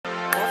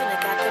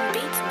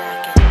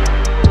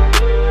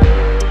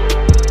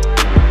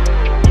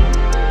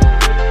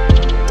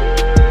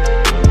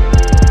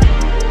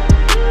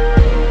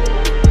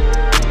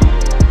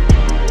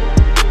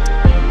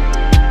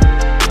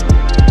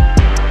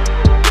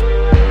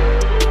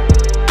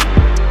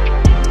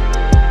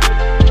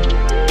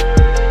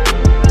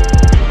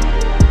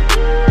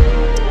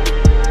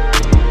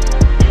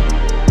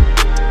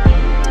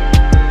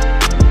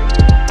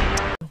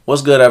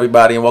What's good,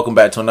 everybody, and welcome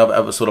back to another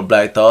episode of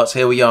Black Thoughts.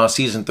 Here we are on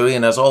season 3,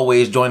 and as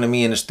always, joining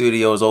me in the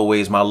studio as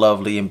always, my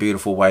lovely and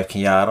beautiful wife,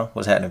 Kenyatta.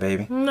 What's happening,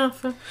 baby?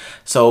 Nothing.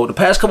 So the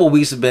past couple of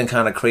weeks have been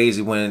kind of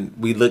crazy when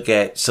we look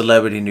at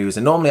celebrity news,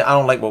 and normally I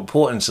don't like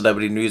reporting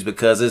celebrity news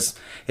because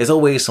it's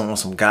always some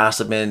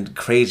gossiping,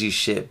 crazy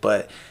shit.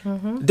 But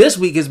this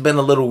week has been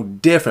a little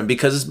different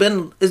because it's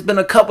been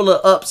a couple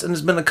of ups and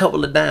it's been a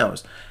couple of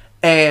downs,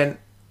 and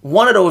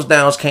one of those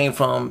downs came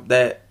from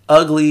that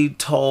ugly,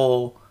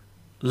 tall,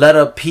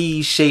 letter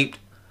P shaped,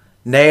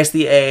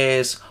 nasty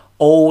ass,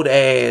 old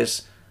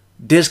ass,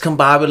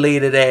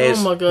 discombobulated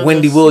ass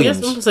Wendy Williams.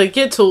 Yes, I'm gonna say,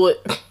 get to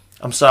it.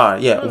 I'm sorry,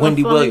 yeah,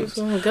 Wendy Williams.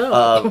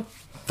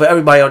 For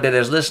everybody out there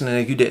that's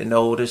listening, if you didn't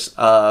know this,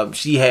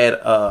 she had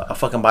a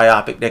fucking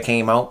biopic that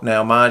came out.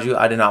 Now, mind you,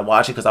 I did not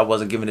watch it because I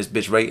wasn't giving this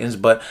bitch ratings,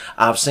 but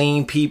I've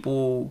seen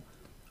people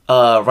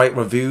write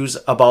reviews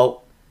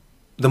about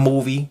the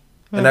movie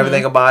and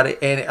everything about it,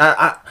 and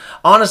I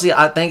honestly,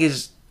 I think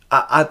it's.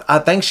 I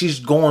think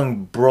she's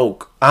going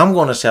broke. I'm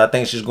going to say I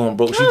think she's going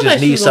broke. She just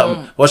needs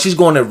something. Well, she's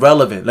going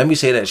irrelevant. Let me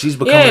say that. She's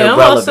becoming irrelevant.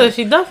 Yeah, I'm going to say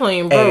she definitely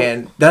ain't broke.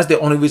 And that's the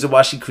only reason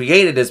why she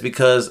created this,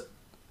 because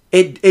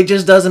it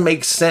just doesn't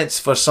make sense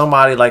for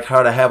somebody like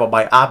her to have a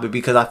biopic,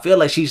 because I feel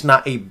like she's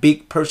not a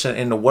big person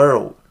in the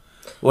world.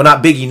 Well,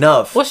 not big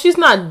enough. Well, she's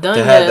not done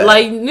yet.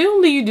 Like,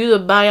 normally you do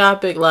the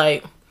biopic,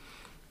 like,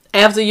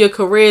 after your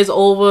career is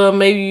over,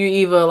 maybe you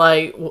either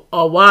like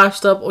are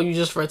washed up or you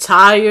just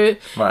retired,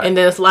 right? And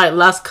then it's like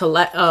let's put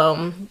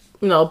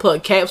a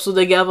capsule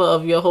together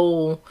of your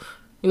whole,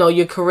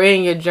 your career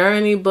and your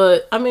journey.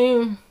 But I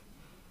mean,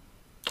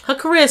 her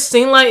career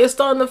seemed like it's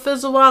starting to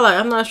fizzle out. Like,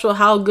 I'm not sure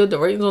how good the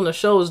ratings on the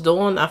show is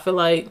doing. I feel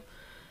like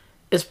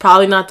it's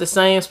probably not the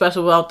same,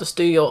 especially without the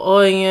studio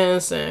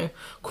audience and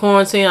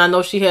quarantine. I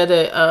know she had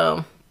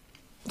that.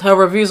 Her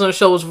reviews on the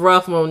show was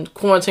rough when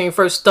quarantine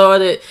first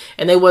started,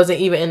 and they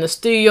wasn't even in the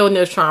studio, and they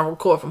was trying to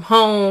record from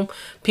home.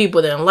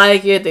 People didn't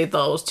like it. They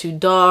thought it was too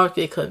dark.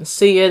 They couldn't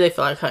see it. They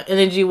felt like her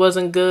energy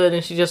wasn't good,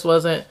 and she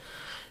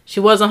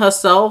wasn't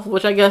herself,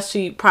 which I guess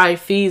she probably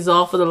feeds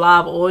off of the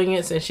live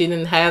audience, and she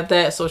didn't have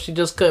that, so she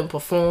just couldn't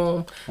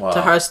perform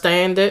to her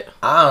standard.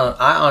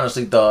 I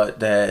honestly thought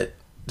that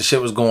the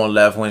shit was going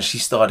left when she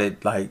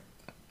started, like,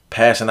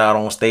 passing out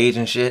on stage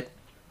and shit.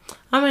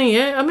 I mean,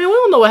 yeah. I mean, we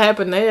don't know what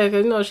happened there.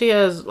 Cause, she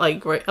has,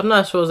 like, I'm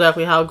not sure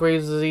exactly how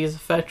Graves' disease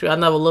affects you. I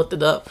never looked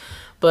it up.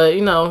 But,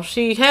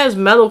 she has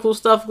medical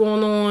stuff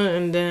going on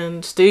and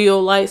then studio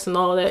lights and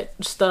all that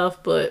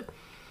stuff. But,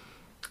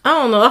 I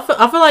don't know.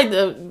 I feel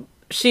like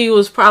she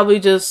was probably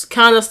just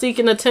kind of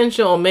seeking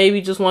attention, or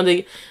maybe she just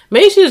wanted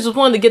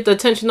to get the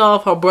attention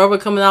off her brother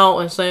coming out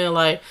and saying,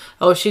 like,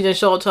 oh, she didn't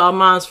show up to our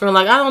mom's friend.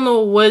 Like, I don't know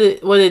what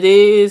it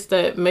is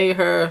that made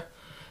her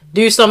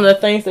do some of the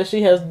things that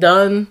she has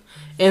done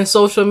in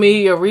social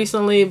media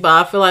recently, but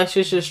I feel like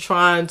she's just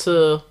trying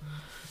to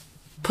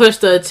push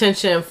the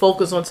attention and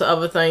focus onto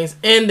other things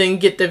and then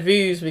get the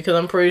views, because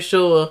I'm pretty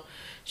sure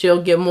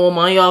she'll get more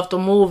money off the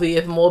movie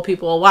if more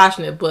people are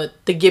watching it.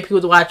 But to get people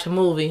to watch a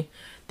movie,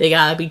 they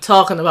gotta be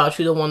talking about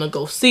you to want to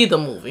go see the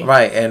movie.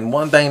 Right. And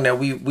one thing that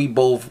we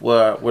both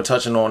were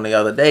touching on the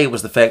other day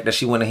was the fact that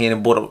she went ahead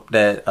and bought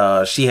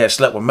that she had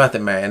slept with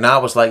Method Man, and I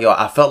was like, yo,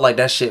 I felt like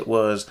that shit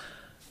was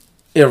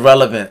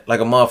irrelevant like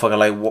a motherfucker.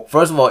 Like,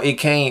 first of all, it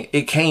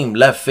came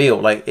left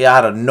field, like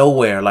out of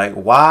nowhere. Like,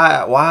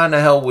 why in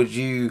the hell would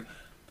you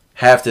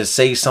have to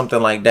say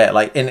something like that?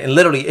 Like, and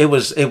literally it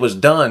was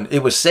done,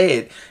 it was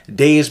said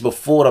days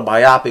before the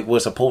biopic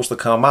was supposed to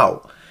come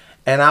out,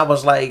 and I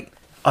was like,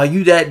 are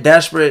you that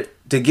desperate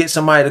to get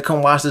somebody to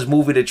come watch this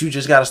movie that you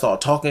just gotta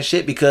start talking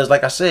shit? Because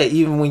like I said,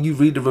 even when you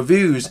read the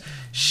reviews,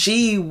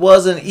 she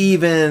never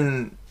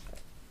even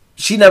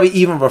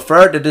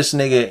referred to this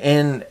nigga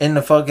in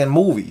the fucking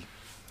movie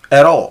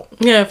at all.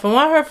 Yeah, from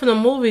what I heard from the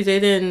movies, they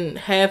didn't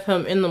have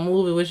him in the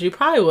movie, which you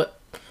probably would.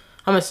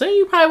 I'm assuming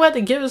you probably would have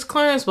to give his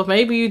clearance, but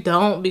maybe you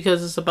don't,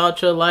 because it's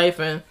about your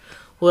life and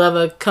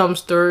whoever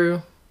comes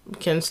through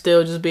can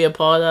still just be a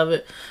part of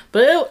it.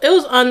 But it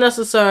was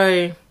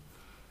unnecessary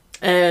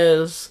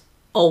as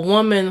a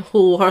woman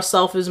who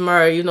herself is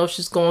married.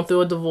 She's going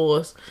through a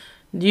divorce.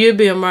 You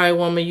be a married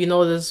woman.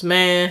 This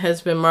man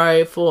has been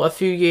married for a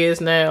few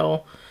years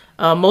now.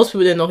 Most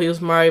people didn't know he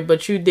was married,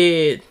 but you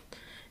did.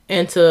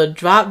 And to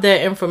drop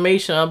that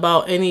information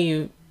about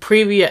any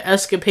previous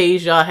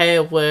escapades y'all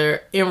had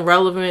were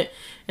irrelevant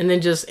and then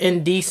just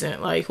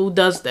indecent. Like, who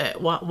does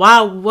that?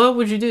 Why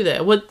would you do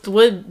that? What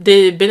did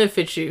it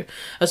benefit you?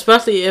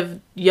 Especially if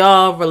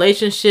y'all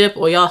relationship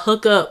or y'all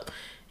hookup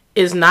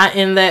is not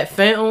in that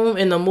film,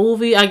 in the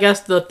movie. I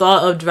guess the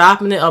thought of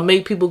dropping it or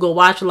make people go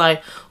watch it,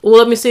 like, oh,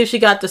 let me see if she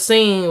got the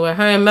scene where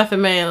her and Method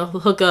Man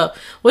hook up,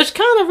 which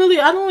kind of really,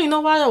 I don't even know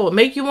why that would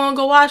make you want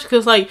to go watch,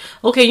 because, like,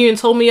 okay, you done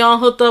told me y'all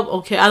hooked up,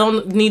 okay, I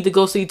don't need to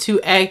go see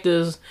two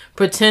actors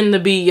pretend to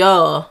be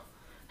y'all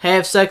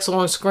have sex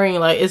on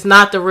screen. Like, it's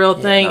not the real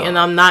thing, and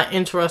I'm not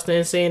interested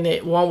in seeing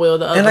it one way or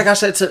the other. And like I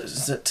said,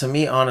 to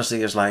me,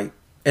 honestly, it's like,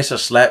 it's a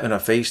slap in the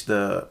face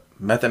to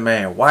Method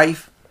Man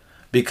wife.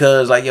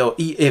 Because, like, yo,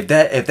 if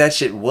that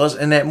shit was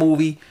in that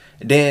movie,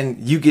 then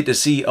you get to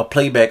see a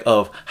playback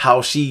of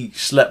how she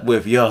slept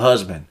with your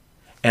husband.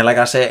 And like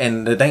I said,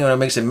 and the thing that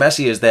makes it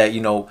messy is that,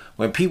 you know,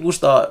 when people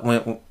start,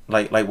 when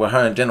like with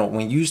her in general,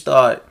 when you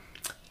start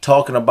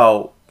talking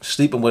about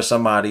sleeping with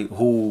somebody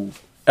who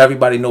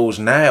everybody knows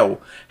now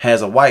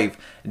has a wife,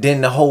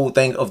 then the whole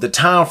thing of the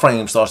time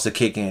frame starts to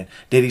kick in.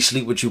 Did he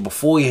sleep with you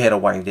before he had a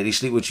wife? Did he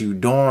sleep with you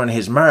during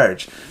his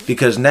marriage?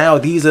 Because now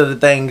these are the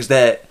things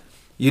that,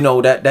 you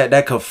know,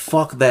 that could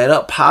fuck that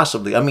up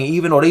possibly. I mean,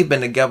 even though they've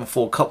been together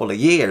for a couple of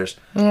years,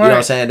 right. You know what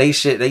I'm saying? They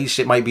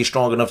shit might be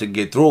strong enough to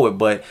get through it,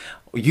 but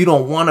you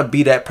don't want to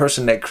be that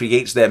person that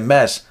creates that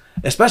mess,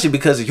 especially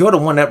because you're the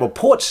one that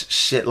reports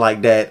shit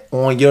like that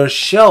on your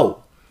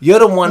show. You're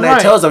the one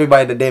that tells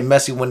everybody that they're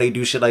messy when they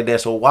do shit like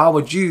that. So why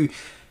would you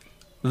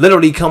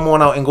literally come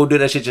on out and go do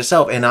that shit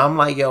yourself? And I'm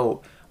like,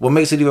 yo, what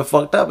makes it even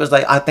fucked up is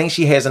like, I think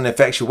she has an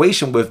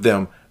infatuation with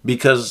them,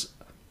 because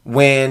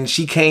when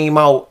she came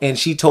out and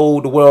she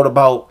told the world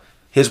about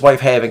his wife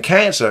having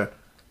cancer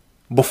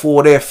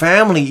before their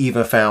family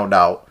even found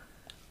out,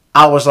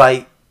 I was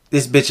like,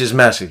 this bitch is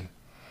messy.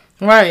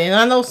 Right, and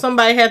I know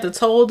somebody had to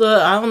told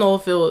her. I don't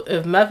know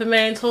if Method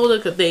Man told her,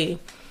 because I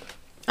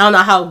don't know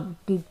how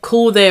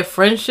cool their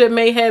friendship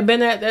may have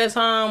been at that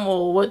time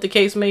or what the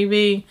case may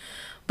be.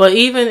 But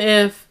even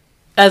if,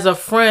 as a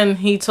friend,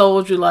 he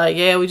told you, like,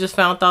 yeah, we just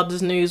found out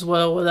this news,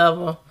 well,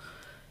 whatever.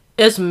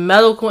 It's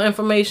medical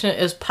information.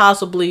 It's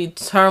possibly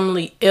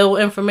terminally ill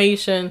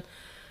information.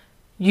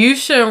 You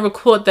shouldn't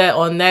record that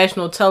on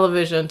national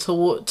television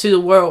to the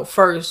world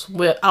first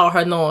without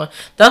her knowing.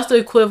 That's the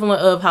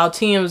equivalent of how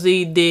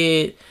TMZ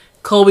did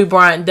Kobe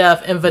Bryant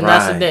death and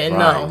Vanessa didn't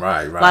know.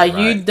 Right.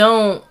 You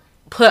don't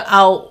put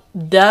out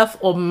death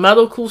or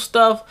medical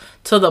stuff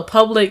to the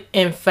public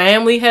and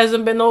family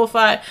hasn't been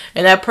notified,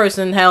 and that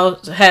person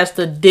has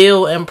to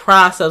deal and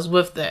process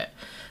with that.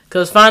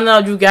 Because finding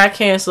out you got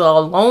cancer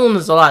alone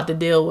is a lot to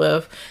deal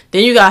with.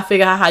 Then you got to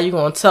figure out how you're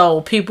going to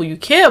tell people you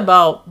care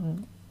about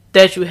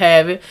that you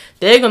have it.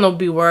 They're going to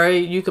be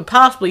worried. You could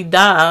possibly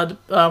die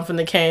from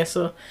the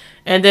cancer.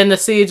 And then to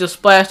see it just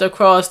splashed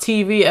across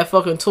TV at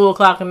fucking 2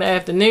 o'clock in the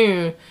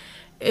afternoon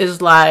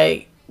is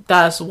like,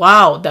 that's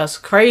wild. That's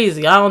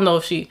crazy. I don't know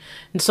if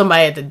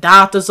somebody at the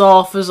doctor's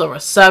office or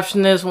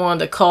receptionist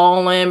wanted to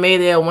call in,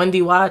 maybe a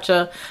Wendy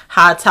Watcher,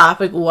 Hot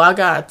Topic. Oh, I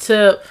got a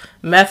tip.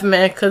 Method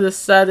Man could have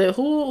said it.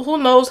 Who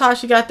knows how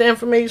she got the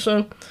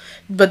information?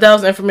 But that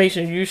was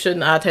information you should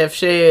not have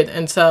shared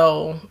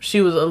until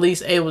she was at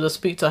least able to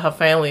speak to her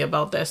family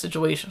about that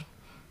situation.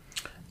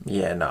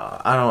 Yeah,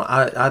 no, I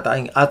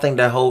don't. I think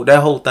that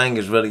whole thing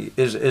is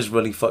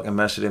really fucking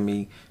messy to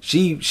me.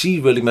 She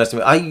really messed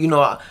with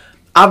me.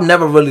 I've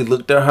never really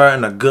looked at her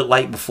in a good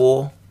light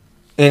before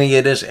any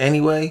of this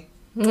anyway.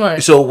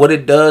 Right. So what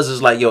it does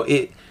is like, yo,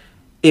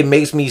 it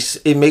makes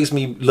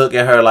me look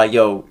at her like,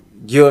 yo,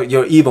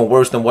 you're even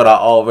worse than what I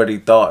already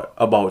thought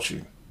about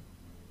you.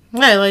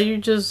 Right, like I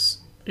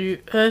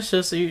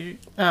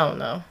don't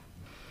know.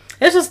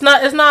 It's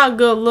not a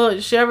good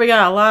look. She ever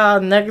got a lot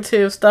of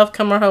negative stuff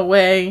coming her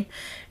way,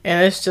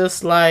 and it's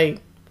just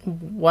like,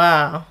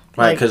 wow.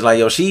 Right, because like,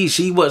 yo,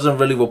 she wasn't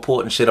really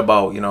reporting shit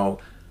about,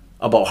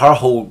 about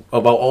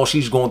about all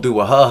she's going through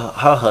with her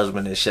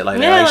husband and shit like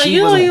that. Yeah, like,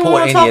 she wasn't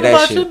reporting any of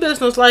that shit. Your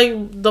business, like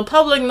the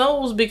public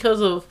knows because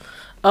of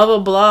other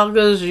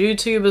bloggers,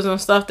 YouTubers, and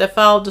stuff that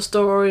followed the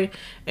story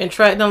and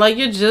tracked them. Like,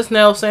 you're just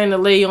now saying the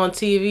lady on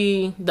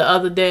TV the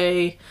other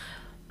day.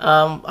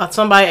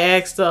 Somebody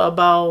asked her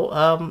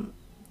about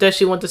that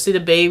she went to see the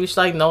baby. She's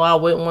like, no, I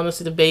wouldn't want to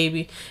see the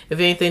baby. If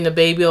anything, the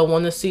baby will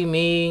want to see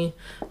me.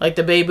 Like,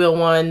 the baby will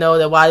want to know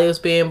that while he was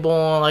being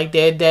born, like,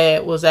 their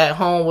dad was at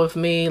home with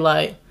me.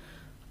 Like,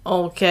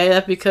 okay,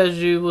 that's because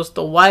you was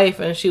the wife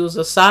and she was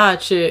a side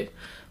chick.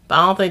 But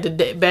I don't think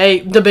the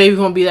baby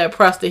gonna be that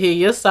pressed to hear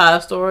your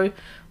side story.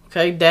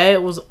 Okay,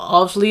 dad was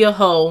obviously a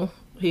hoe.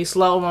 He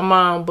slept with my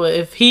mom. But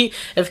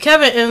if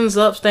Kevin ends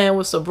up staying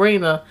with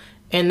Sabrina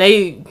and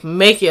they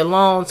make it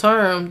long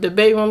term, the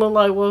baby gonna look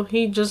like, well,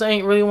 he just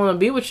ain't really want to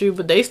be with you,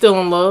 but they still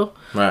in love.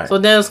 Right. So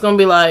then it's gonna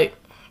be like,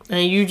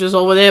 and you just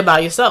over there by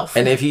yourself.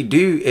 And if he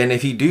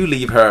do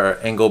leave her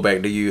and go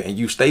back to you and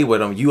you stay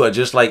with him, you are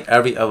just like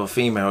every other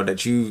female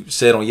that you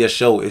said on your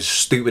show is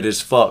stupid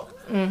as fuck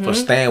for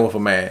staying with a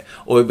man.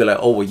 Or it'd be like,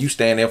 oh, well, you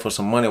staying there for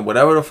some money,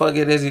 whatever the fuck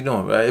it is you're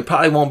doing. Right? It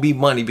probably won't be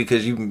money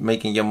because you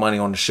making your money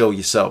on the show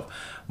yourself.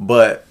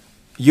 But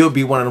you'll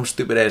be one of them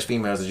stupid ass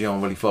females that you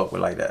don't really fuck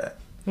with like that.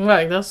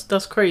 Right,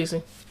 that's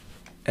crazy.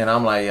 And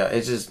I'm like,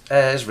 it's just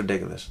it's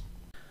ridiculous.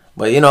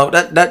 But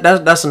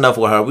that's enough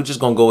with her. We're just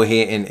gonna go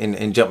ahead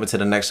and jump into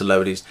the next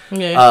celebrities.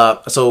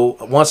 Yeah. So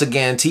once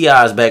again,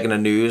 T.I. is back in the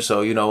news.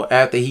 So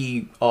after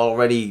he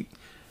already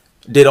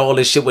did all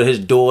this shit with his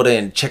daughter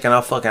and checking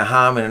out fucking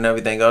hymen and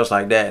everything else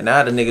like that,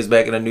 now the nigga's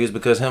back in the news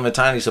because him and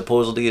Tiny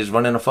supposedly is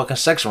running a fucking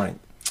sex ring.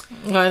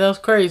 Right, that's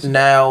crazy.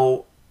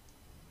 Now,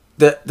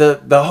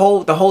 the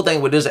whole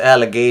thing with this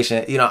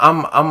allegation,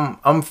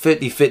 I'm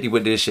 50-50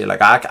 with this shit.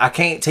 Like I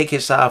can't take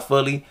his side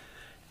fully,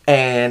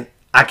 and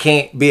I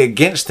can't be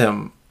against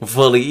him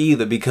fully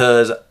either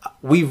because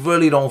we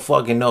really don't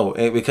fucking know.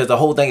 And because the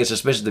whole thing is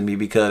suspicious to me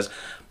because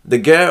the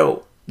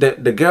girl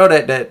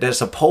that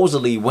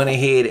supposedly went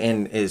ahead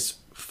and is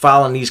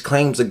filing these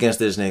claims against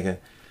this nigga,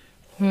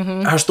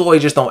 her story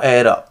just don't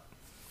add up.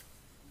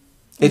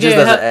 It just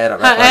doesn't add up.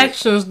 Her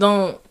actions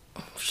don't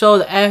show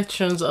the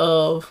actions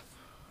of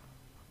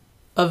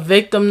a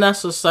victim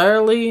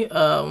necessarily.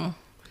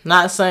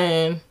 Not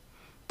saying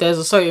there's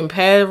a certain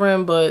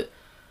pattern, but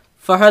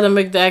for her to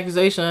make the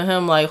accusation of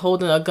him like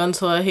holding a gun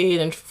to her head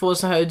and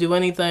forcing her to do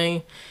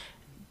anything,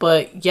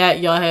 but yet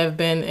y'all have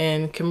been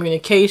in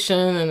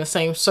communication in the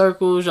same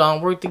circles,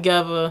 y'all work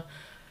together.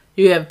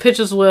 You have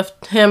pictures with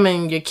him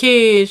and your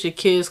kids. Your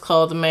kids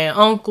call the man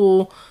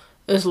uncle.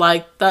 It's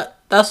like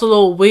that's a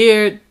little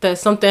weird that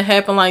something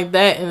happened like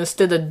that, and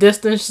instead of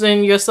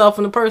distancing yourself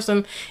from the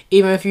person,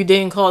 even if you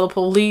didn't call the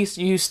police,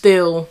 you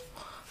still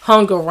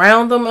hung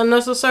around them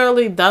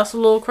unnecessarily. That's a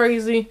little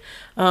crazy.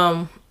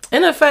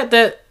 And the fact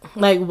that,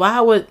 like,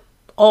 why would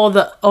all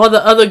the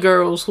other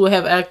girls who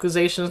have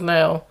accusations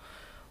now,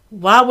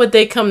 why would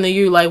they come to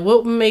you? Like,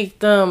 what would make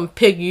them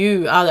pick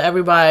you out of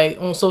everybody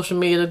on social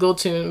media to go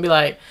to and be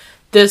like,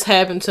 this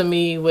happened to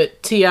me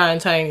with T.I. and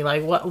Tiny?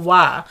 Like, what?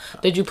 Why?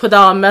 Did you put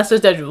out a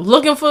message that you're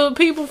looking for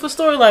people for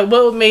story? Like,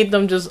 what made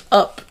them just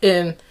up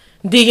and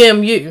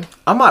DM you?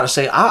 I'm about to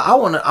say, I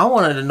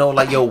wanted to know,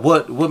 like, yo,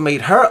 what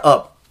made her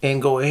up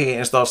and go ahead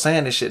and start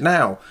saying this shit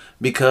now?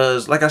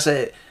 Because, like I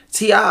said,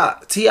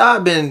 T.I.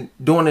 been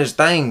doing this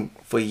thing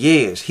for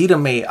years. He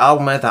done made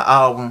album after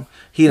album.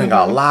 He done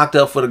got locked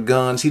up for the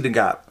guns. He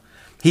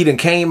done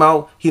came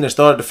out. He done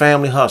started the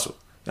family hustle.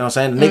 You know what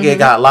I'm saying? The nigga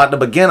got locked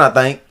up again, I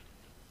think.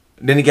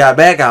 Then he got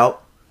back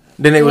out.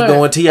 Then they was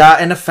doing T.I.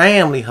 and the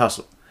family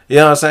hustle. You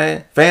know what I'm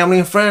saying? Family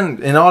and friend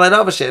and all that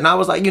other shit. And I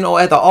was like, you know,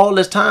 after all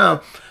this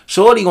time,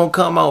 Shorty gonna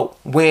come out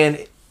when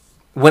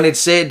it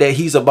said that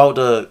he's about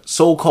to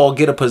so-called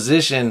get a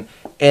position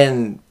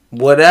in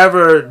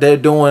whatever they're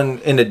doing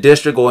in the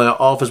district or in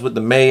office with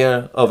the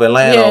mayor of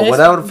Atlanta or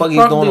whatever the fuck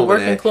he's doing over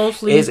there.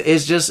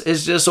 It's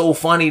just so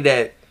funny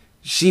that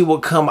she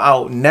would come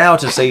out now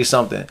to say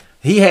something.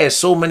 He has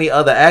so many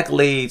other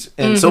accolades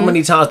and so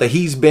many times that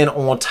he's been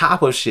on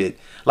top of shit.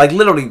 Like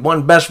literally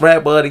one best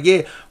rapper of the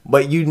year,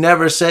 but you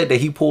never said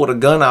that he pulled a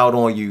gun out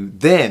on you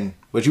then,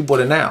 but you put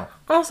it now.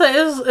 I'll say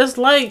it's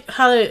like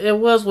how it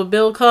was with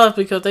Bill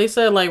Cosby, because they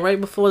said like right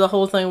before the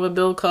whole thing with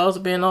Bill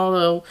Cosby and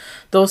all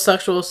those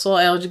sexual assault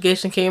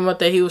allegations came up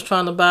that he was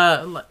trying to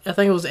buy, like, I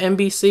think it was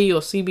NBC or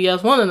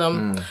CBS, one of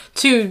them,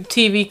 two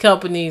TV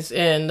companies,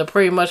 and to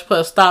pretty much put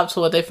a stop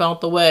to it. They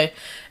found the way.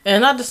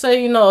 And not to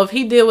say, you know, if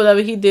he did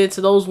whatever he did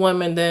to those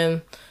women,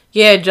 then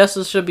yeah,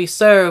 justice should be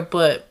served,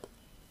 but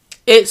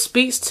it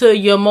speaks to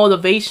your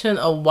motivation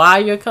of why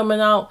you're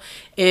coming out.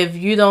 If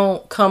you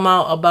don't come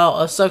out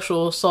about a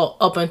sexual assault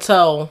up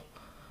until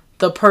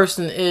the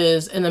person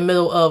is in the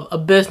middle of a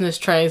business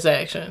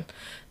transaction,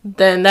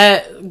 then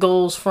that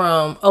goes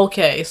from,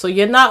 okay, so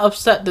you're not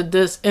upset that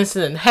this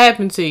incident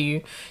happened to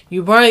you.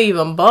 You weren't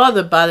even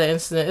bothered by the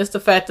incident. It's the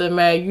fact that,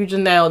 man, you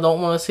just now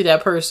don't want to see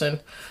that person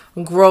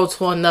grow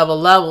to another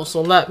level.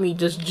 So let me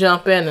just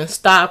jump in and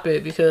stop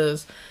it,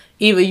 because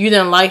either you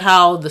didn't like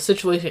how the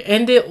situation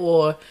ended,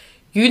 or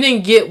you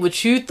didn't get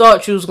what you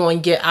thought you was going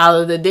to get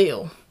out of the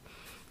deal.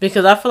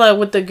 Because I feel like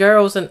with the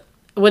girls and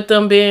with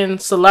them being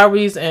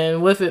celebrities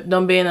and with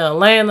them being in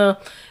Atlanta,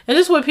 and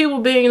just with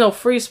people being, you know,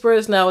 free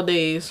spirits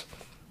nowadays,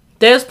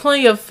 there's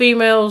plenty of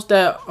females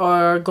that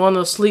are going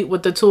to sleep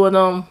with the two of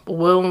them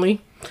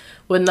willingly,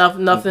 with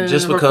nothing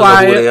just because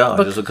required. Of who they are.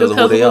 Just because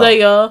of who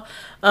they are.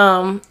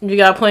 You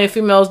got plenty of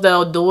females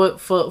that'll do it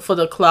for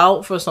the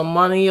clout, for some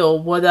money, or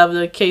whatever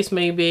the case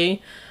may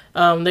be.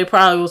 They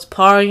probably was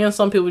partying.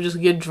 Some people just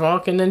get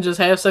drunk and then just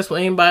have sex with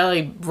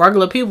anybody. Like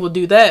regular people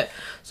do that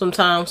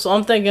sometimes. So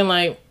I'm thinking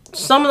like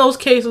some of those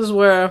cases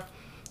where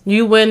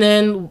you went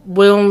in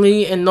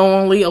willingly and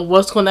knowingly of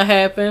what's going to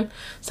happen.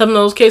 Some of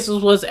those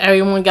cases was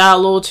everyone got a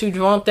little too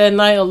drunk that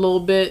night, a little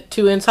bit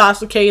too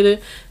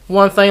intoxicated.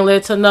 One thing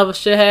led to another,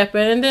 shit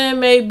happened. And then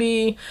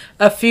maybe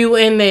a few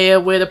in there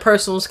where the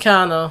person was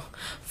kind of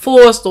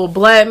forced or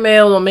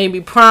blackmailed or maybe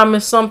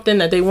promised something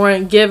that they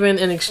weren't given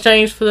in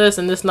exchange for this,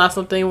 and it's not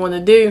something you want to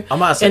do,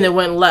 and it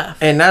went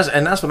left. And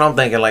that's what I'm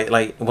thinking.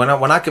 Like when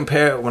I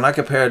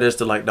compare this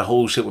to like the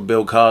whole shit with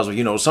Bill Cosby,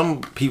 you know,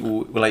 some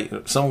people, like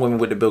some women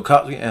with the Bill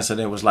Cosby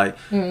incident was like,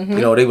 you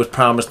know, they was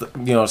promised, you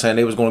know what I'm saying,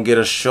 they was going to get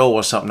a show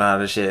or something out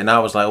of this shit. And I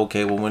was like,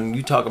 okay, well, when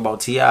you talk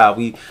about T.I.,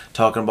 we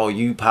talking about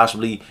you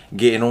possibly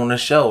getting on the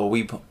show.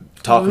 We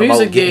talking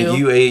about getting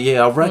you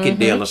a record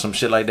deal or some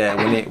shit like that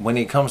when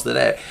it comes to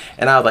that.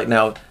 And I was like,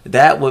 now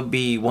that would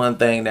be one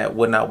thing that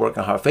would not work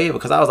in her favor,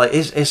 because I was like,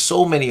 it's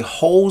so many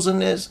holes in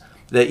this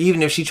that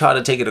even if she tried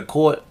to take it to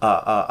court,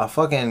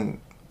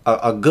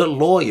 a good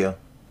lawyer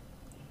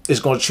is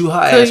gonna chew her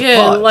ass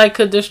apart. Like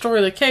could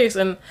destroy the case.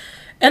 And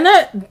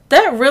that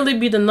really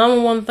be the number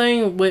one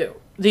thing with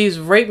these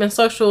rape and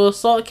sexual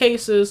assault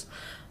cases,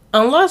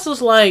 unless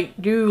it's like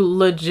you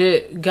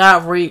legit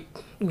got raped,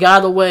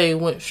 got away,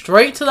 went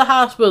straight to the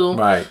hospital,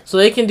 right, so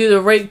they can do the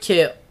rape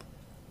kit.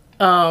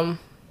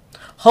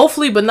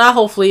 hopefully, but not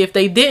hopefully, if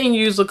they didn't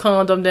use a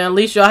condom, then at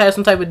least y'all have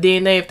some type of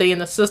DNA. If they in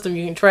the system,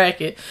 you can track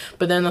it.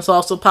 But then it's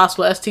also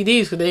possible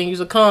STDs because they didn't use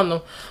a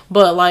condom.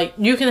 But like,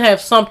 you can have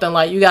something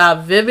like you got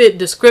a vivid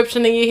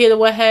description in your head of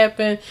what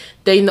happened.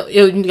 They know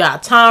you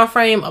got a time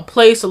frame, a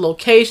place, a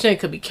location.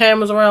 It could be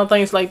cameras around,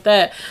 things like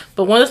that.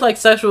 But when it's like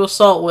sexual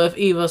assault with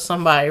either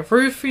somebody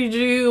roofied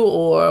you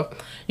or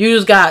you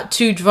just got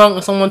too drunk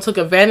and someone took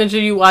advantage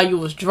of you while you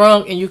was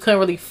drunk and you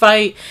couldn't really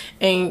fight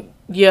and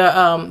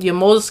your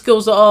motor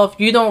skills are off,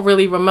 you don't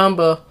really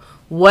remember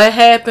what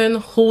happened,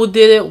 who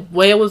did it,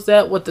 where was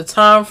that, what the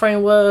time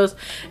frame was,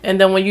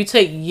 and then when you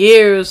take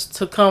years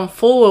to come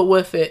forward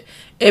with it,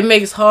 it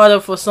makes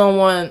harder for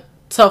someone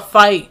to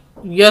fight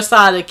your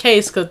side of the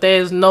case because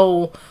there's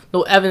no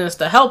evidence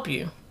to help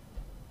you.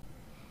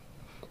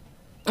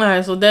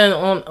 Alright, so then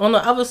on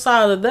the other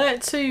side of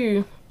that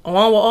too,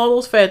 along with all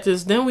those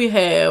factors, then we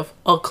have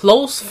a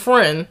close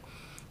friend,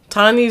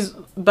 Tiny's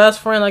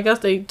best friend, I guess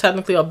they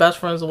technically are best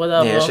friends or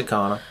whatever. Yeah,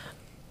 Shakana.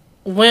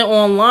 Went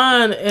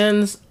online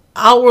and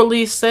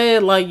outwardly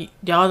said, like,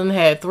 y'all done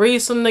had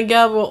threesome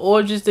together,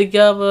 orgies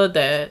together,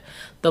 that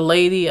the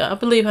lady, I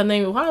believe her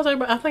name,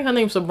 I think her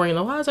name's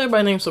Sabrina. Why is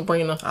everybody named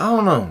Sabrina? I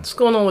don't know. What's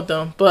going on with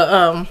them?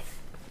 But,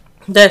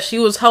 that she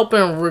was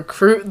helping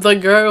recruit the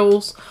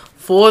girls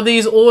for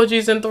these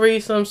orgies and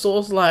threesomes, so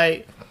it's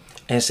like,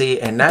 and see,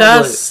 and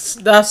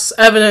that's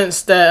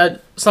evidence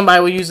that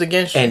somebody would use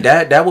against you. And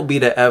that would be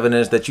the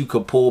evidence that you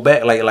could pull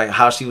back, like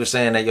how she was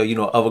saying that, you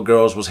know, other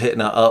girls was hitting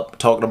her up,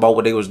 talking about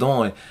what they was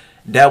doing.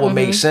 That would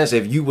make sense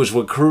if you was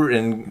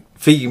recruiting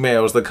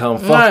females to come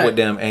fuck with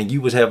them, and you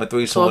was having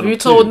threesome. So if you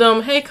told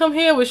them, "Hey, come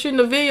here, we're shooting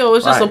a video.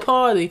 It's just a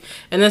party,"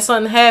 and then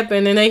something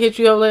happened, and they hit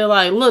you up there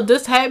like, "Look,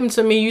 this happened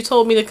to me. You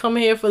told me to come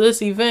here for this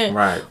event."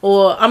 Right.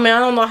 Or I mean, I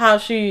don't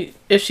know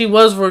if she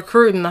was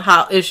recruiting,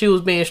 if she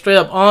was being straight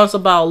up honest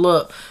about,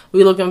 "Look,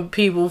 we looking for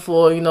people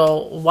for, you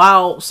know,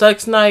 wild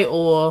sex night,"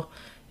 or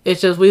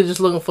it's just we're just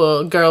looking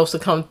for girls to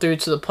come through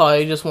to the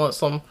party. Just want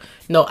some,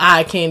 you know,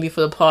 eye candy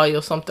for the party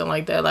or something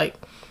like that. Like,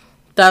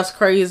 that's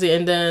crazy.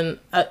 And then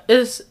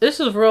it's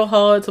just real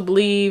hard to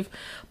believe.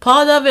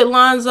 Part of it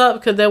lines up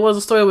because there was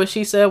a story where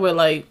she said where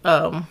like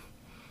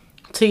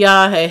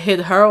T.I. had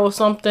hit her or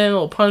something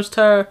or punched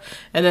her,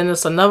 and then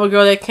there's another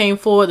girl that came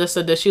forward that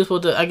said that she was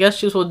supposed to, I guess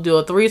she was supposed to do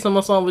a threesome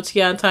or something with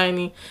T.I. and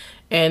Tiny,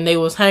 and they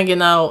was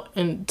hanging out,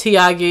 and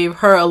T.I. gave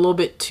her a little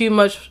bit too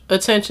much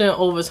attention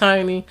over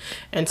Tiny,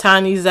 and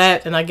Tiny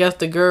zapped, and I guess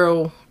the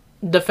girl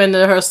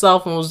defended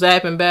herself and was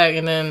zapping back,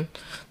 and then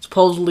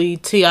supposedly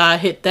T.I.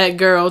 hit that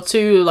girl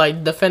too,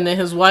 like defending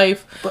his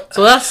wife.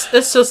 So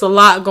it's just a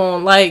lot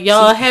going. Like,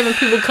 y'all having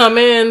people come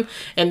in,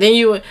 and then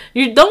you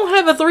don't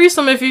have a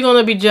threesome if you're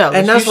gonna be jealous.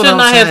 And that's you what should I'm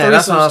not saying. have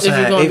threesomes if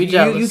you're gonna be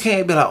jealous. You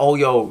can't be like, oh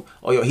yo,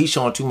 he's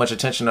showing too much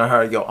attention to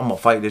her. Yo, I'm gonna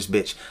fight this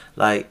bitch.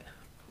 Like,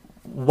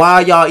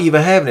 why y'all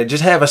even having it?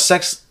 Just have a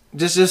sex.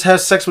 Just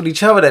have sex with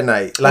each other that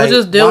night. Like,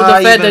 just deal with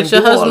the fact that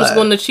your husband's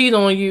going to cheat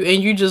on you,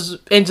 and you just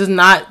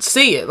not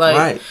see it.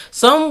 Like,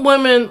 some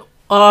women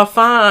are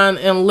fine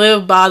and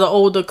live by the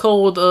older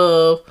code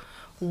of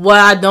what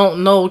I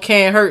don't know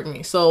can't hurt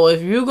me. So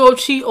if you go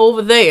cheat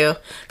over there,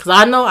 because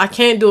I know I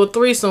can't do a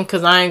threesome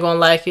because I ain't gonna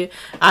like it.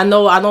 I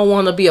know I don't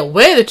want to be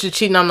aware that you're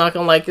cheating. I'm not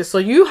gonna like it. So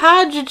you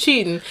hide your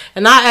cheating,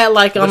 and I act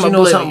like I'm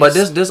oblivious. Something, but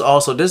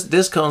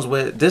this comes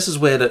with, this is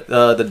where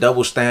the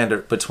double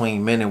standard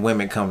between men and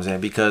women comes in,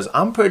 because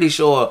I'm pretty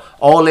sure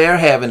all they're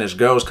having is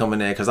girls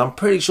coming in, because I'm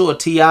pretty sure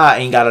T.I.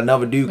 ain't got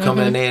another dude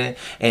coming in there,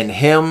 and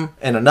him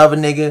and another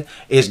nigga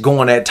is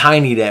going at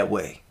Tiny that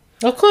way.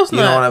 Of course not.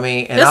 You know what I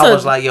mean? And I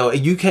was like, yo,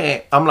 you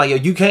can't. I'm like, yo,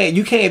 you can't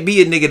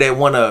be a nigga that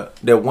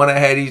wanna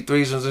have these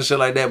threesomes and shit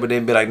like that, but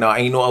then be like, no,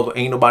 ain't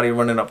nobody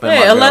running up in my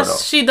girl, unless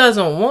though. She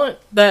doesn't want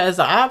that as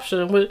an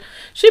option, but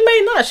she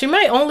may not. She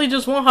may only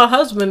just want her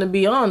husband, to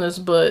be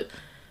honest. But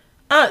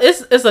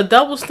it's a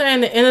double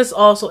standard, and it's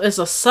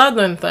a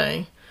Southern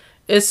thing.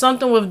 It's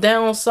something with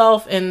down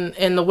south,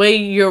 and the way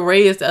you're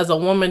raised as a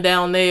woman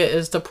down there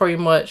is to pretty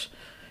much,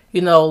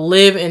 you know,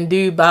 live and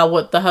do by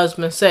what the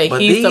husband say.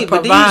 He's the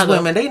provider.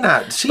 But these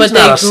women, she's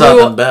not a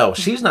Southern belle.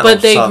 She's not a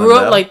Southern belle. But they grew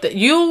up like that.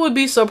 You would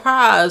be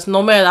surprised,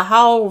 no matter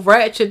how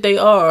ratchet they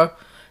are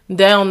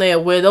down there,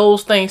 where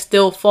those things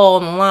still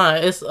fall in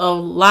line. It's a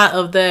lot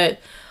of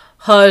that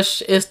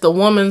hush. It's the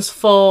woman's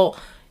fault.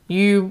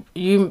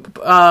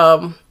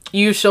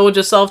 You showed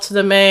yourself to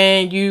the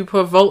man, you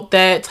provoked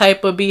that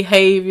type of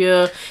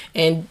behavior,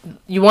 and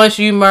once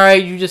you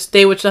married, you just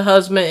stay with your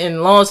husband, and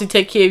as long as he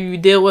take care of you,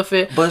 deal with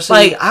it. But see,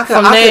 like, I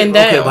can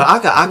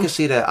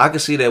see that. I can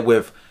see that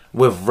with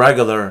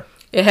regular.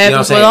 It happens, you know what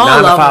I'm saying, with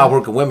all 9 to 5 them.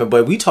 Working women.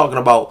 But we talking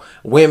about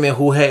women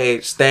who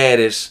had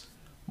status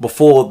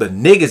before the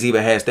niggas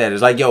even had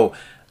status. Like, yo,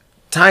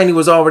 Tiny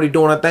was already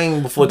doing a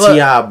thing before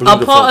T.I. blew the fuck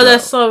up. A part of that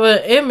Southern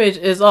image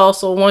is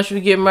also, once you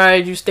get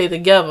married, you stay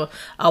together.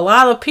 A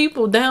lot of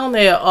people down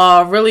there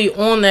are really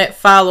on that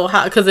follow,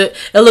 because it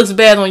looks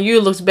bad on you,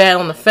 it looks bad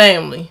on the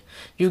family.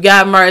 you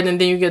got married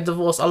and then you get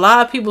divorced. A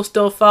lot of people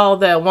still follow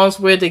that. Once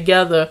we're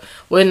together,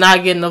 we're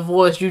not getting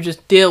divorced. You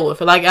just deal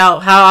with it. Like how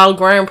our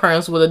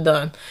grandparents would have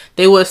done.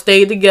 They would have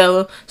stayed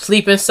together,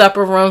 sleep in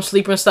separate rooms,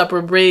 sleep in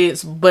separate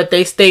beds, but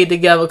they stayed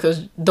together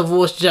because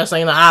divorce just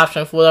ain't an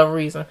option for whatever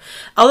reason.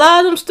 A lot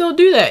of them still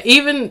do that.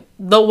 Even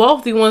the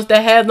wealthy ones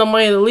that have the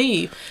money to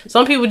leave.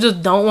 Some people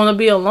just don't want to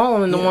be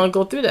alone and don't want to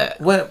go through that.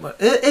 Well,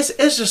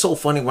 it's just so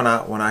funny when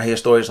I hear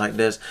stories like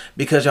this,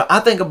 because I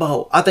think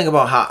about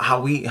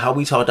how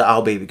we talk to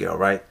our baby girl,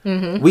 right?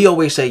 Mm-hmm. We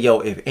always say,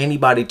 yo, if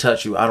anybody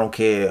touch you, I don't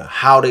care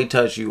how they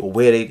touch you or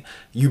where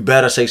you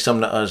better say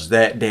something to us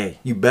that day.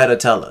 You better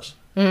tell us.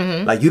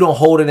 Mm-hmm. Like, you don't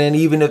hold it in,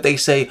 even if they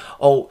say,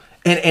 oh,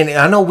 and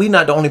I know we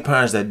not the only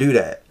parents that do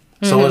that.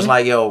 So mm-hmm. It's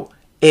like, yo,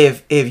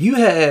 if you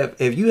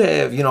have, you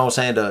know what I'm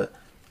saying,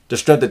 the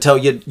strength to tell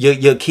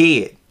your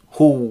kid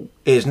who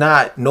is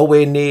not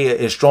nowhere near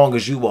as strong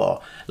as you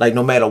are, like,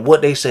 no matter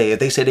what they say, if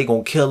they say they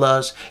gonna kill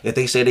us, if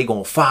they say they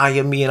gonna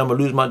fire me and I'm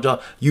gonna lose my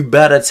job, you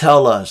better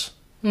tell us.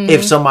 Mm-hmm.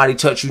 If somebody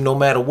touch you, no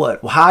matter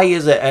what. How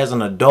is it as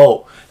an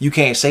adult you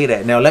can't say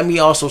that? Now, let me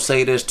also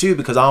say this too,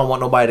 because I don't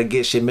want nobody to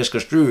get shit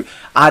misconstrued.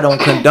 I don't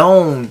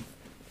condone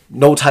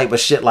no type of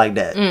shit like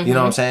that. Mm-hmm. You know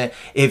what I'm saying?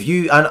 If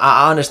you,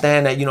 I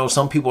understand that, you know,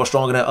 some people are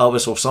stronger than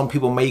others, so some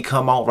people may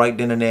come out right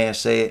then and there and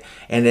say it.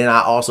 And then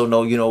I also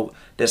know, you know,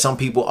 that some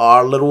people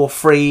are a little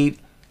afraid,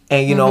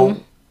 and you mm-hmm.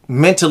 know,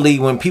 mentally,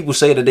 when people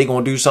say that they're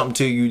gonna do something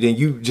to you, then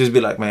you just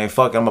be like, man,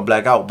 fuck, I'm gonna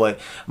black out. But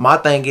my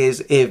thing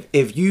is,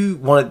 if you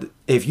wanted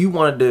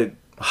to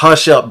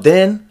hush up,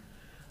 then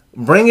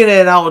bring it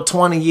out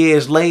 20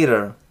 years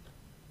later,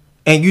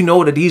 and you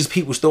know that these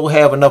people still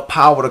have enough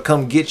power to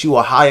come get you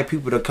or hire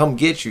people to come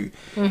get you.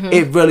 Mm-hmm.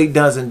 It really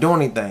doesn't do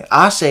anything.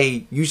 I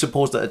say you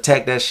supposed to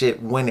attack that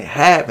shit when it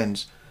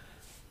happens.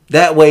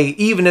 That way,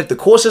 even if the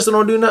court system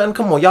don't do nothing,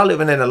 come on, y'all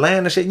living in the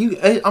land and shit.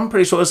 I'm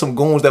pretty sure there's some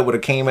goons that would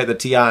have came at the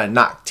T.I. and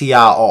knocked T.I.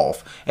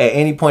 off at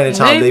any point in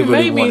time they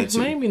really wanted to.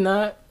 Maybe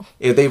not.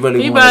 If they really wanted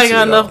to. He probably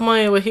got enough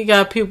money where he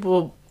got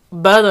people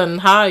better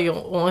and higher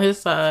on his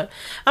side.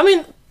 I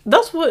mean,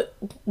 that's what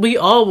we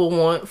all would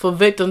want, for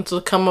victims to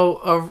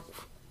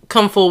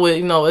come forward,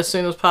 you know, as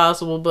soon as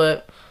possible.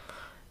 But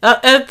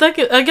I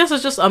guess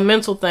it's just a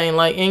mental thing.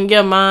 Like, in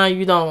your mind,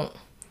 you don't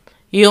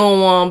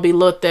want to be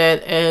looked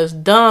at as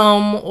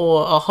dumb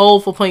or a hoe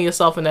for putting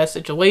yourself in that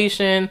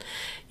situation.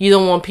 You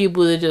don't want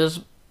people to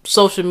just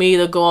social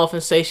media go off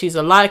and say she's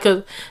a lie.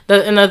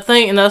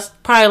 And that's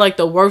probably like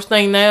the worst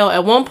thing now.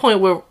 At one point,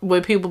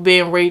 with people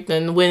being raped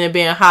and women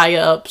being higher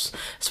ups,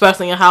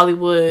 especially in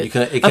Hollywood,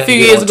 a few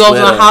years ago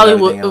in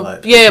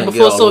Hollywood,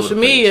 before social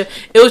media,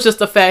 it was just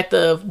the fact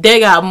of they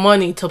got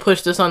money to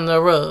push this under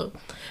the rug.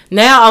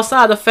 Now,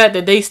 outside the fact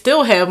that they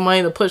still have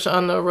money to push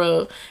under the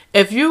rug,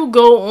 if you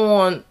go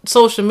on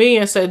social media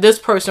and say this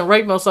person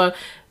raped my son,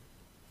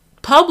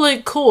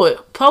 public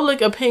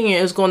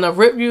opinion is going to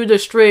rip you to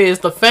shreds.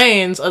 The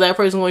fans of that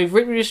person going to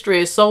rip you to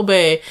shreds so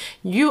bad.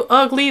 You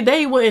ugly,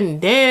 they wouldn't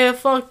dare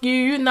fuck you.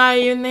 You're not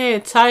even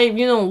that type.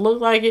 You don't look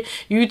like it.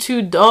 You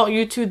too dark.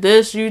 You too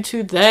this. You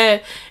too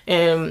that.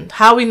 And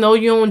how we know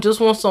you don't just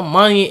want some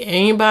money?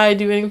 Anybody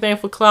do anything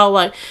for clout?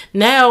 Like,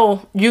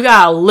 now you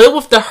gotta live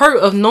with the hurt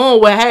of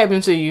knowing what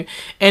happened to you,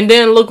 and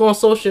then look on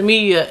social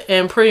media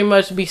and pretty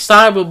much be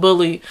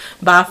cyberbullied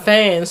by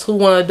fans who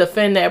want to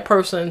defend that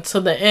person to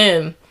the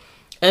end,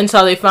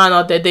 until they find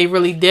out that they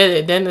really did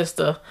it. Then it's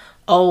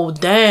oh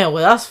damn,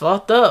 well, that's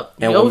fucked up.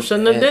 Yo,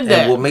 shouldn't have did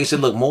that. And what makes it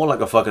look more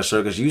like a fucking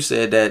circus, you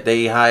said that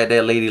they hired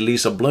that lady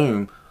Lisa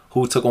Bloom,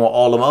 who took on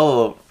all them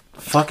other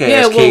fuck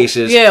ass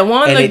cases. Yeah,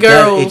 one of the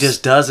girls. It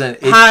just doesn't.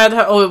 Hired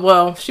her. Oh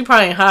well, she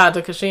probably ain't hired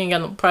her because she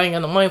ain't probably ain't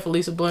got no money for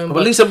Lisa Bloom.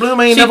 But Lisa Bloom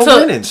ain't never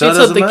winning. So she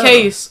took the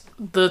case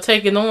to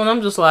take it on.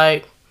 I'm just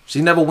like,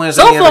 she never wins.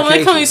 So far, when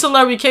it comes to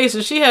celebrity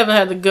cases, she haven't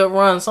had a good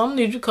run. So I'm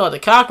gonna need you to call the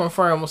Cochran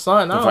firm or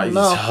something. I don't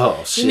know.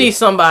 Oh, you need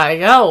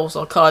somebody else,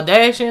 a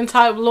Kardashian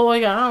type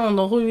lawyer. I don't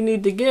know who you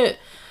need to get.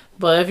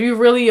 But if you're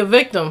really a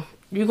victim,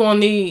 you're gonna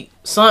need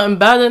something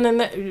better than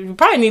that. You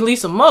probably need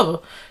Lisa's mother.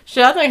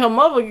 Shit, I think her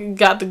mother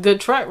got the good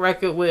track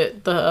record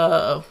with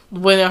the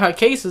winning her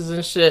cases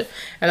and shit,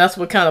 and that's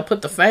what kind of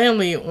put the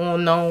family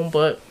on known.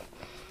 But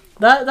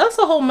that's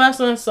a whole mess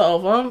in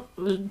itself.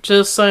 I'm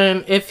just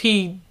saying, if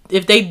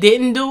they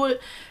didn't do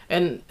it,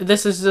 and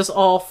this is just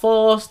all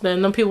false,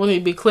 then them people need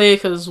to be clear,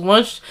 because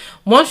once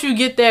you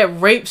get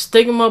that rape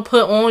stigma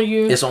put on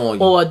you, it's on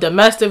you. Or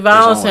domestic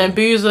violence and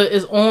abuser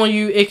is on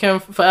you, it can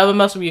forever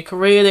mess with your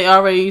career. They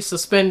already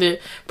suspended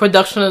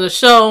production of the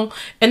show,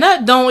 and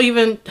that don't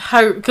even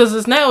hurt, because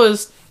it's now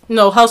is, you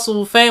know,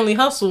 hustle, family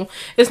hustle.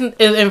 It's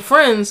and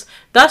Friends,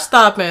 that's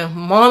stopping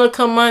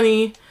Monica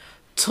money,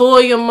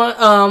 Latoya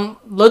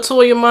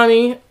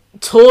money,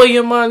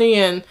 Toya money,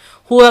 and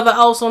whoever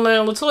else on there,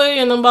 Latoya,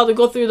 and I'm about to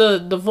go through the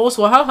divorce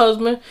with her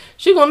husband.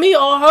 She gonna need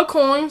all her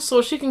coins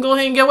so she can go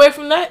ahead and get away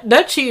from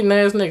that cheating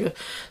ass nigga.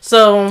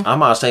 So I'm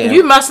not saying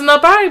you messing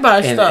up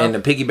everybody's stuff. And the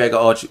piggyback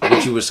of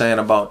what you were saying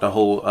about the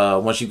whole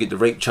once you get the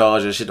rape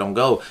charge and shit don't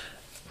go.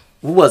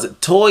 What was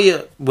it?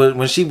 Toya,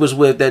 when she was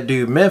with that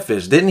dude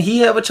Memphis, didn't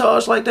he have a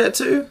charge like that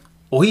too?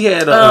 Well, he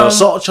had an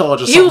assault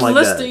charge or something like that. He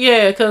was listed,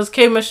 yeah, because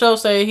K. Michelle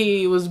said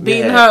he was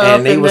beating her up.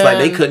 And they was like,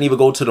 they couldn't even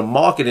go to the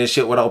market and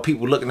shit without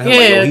people looking at him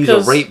like, yo, he's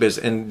a rapist.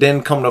 And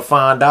then come to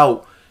find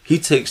out, he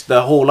takes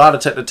the whole lie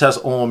detector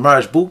test on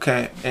marriage boot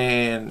camp,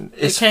 and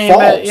it's false.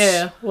 Back,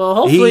 yeah. Well,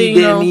 hopefully,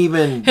 he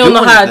don't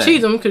know how to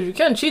cheat him, because you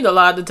can cheat a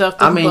lie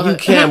detector. I mean, you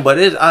can, but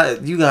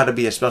you got to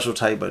be a special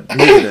type of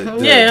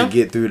nigga to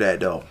get through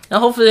that, though. And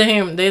hopefully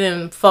they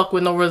didn't fuck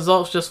with no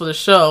results just for the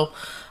show.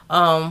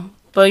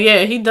 But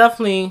yeah, he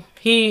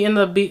ended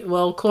up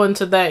according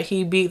to that,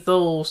 he beat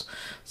those.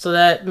 So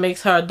that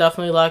makes her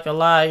definitely like a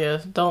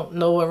liar. Don't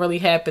know what really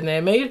happened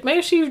there.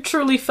 Maybe she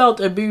truly felt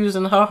abused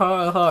in her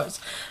heart of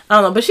hearts. I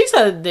don't know. But she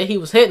said that he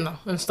was hitting her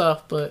and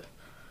stuff. But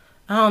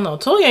I don't know.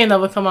 Toya ain't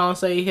never come out and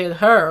say he hit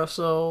her.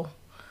 So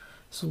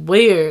it's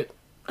weird.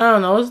 I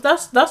don't know.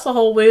 That's a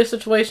whole weird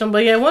situation.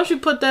 But yeah, once you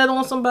put that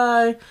on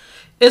somebody,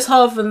 it's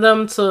hard for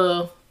them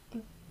to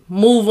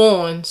move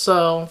on.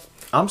 So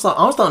I'm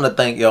starting to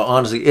think, yo,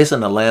 honestly, it's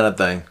an Atlanta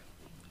thing.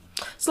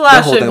 It's a lot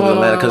of shit going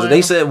on because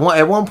they said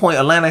at one point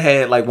Atlanta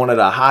had like one of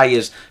the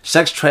highest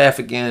sex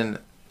trafficking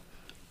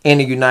in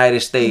the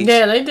United States.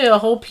 Yeah, they did a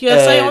whole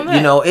PSA on that.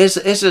 You know, it's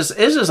just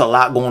a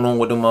lot going on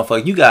with them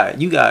motherfuckers.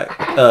 You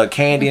got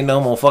Candy and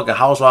them on fucking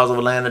Housewives of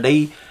Atlanta.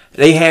 They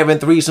having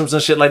threesomes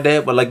and shit like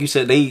that. But like you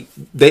said, her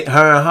and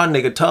her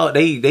nigga talk.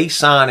 They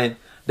signing.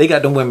 They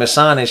got them women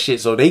signing shit,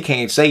 so they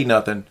can't say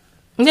nothing.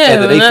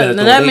 Yeah, and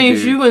that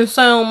means you in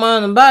sound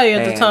mind and body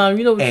at the time.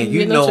 You know what you're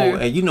getting into.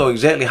 And you know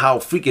exactly how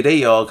freaky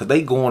they are, because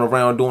they going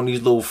around doing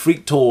these little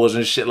freak tours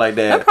and shit like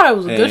that. That probably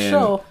was a good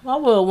show. I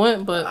would have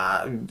went,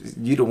 but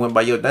you done went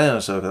by your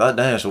damn show, because I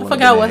damn sure. I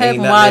forgot what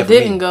happened, why I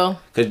didn't go.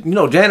 Because you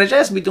know Janet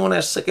Jackson be doing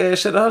that sick ass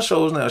shit at her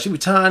shows now. She be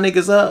tying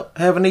niggas up,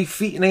 having their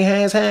feet and their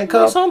hands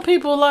handcuffed. Some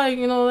people like,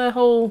 you know, that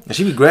whole and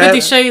she be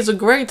grabbing 50 Shades of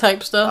Grey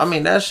type stuff. I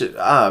mean that shit.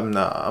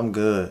 I'm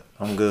good.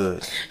 I'm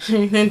good.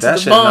 Into that the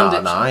shit,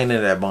 bondage. Nah, I ain't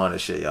into that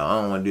bondage shit, y'all.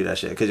 I don't want to do that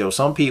shit. Cause yo,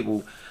 some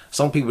people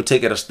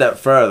take it a step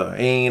further.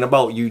 It ain't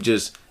about you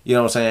just, you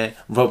know what I'm saying,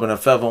 rubbing a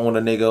feather on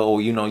a nigga,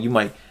 or you know, you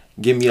might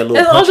give me a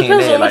little punch in there. It all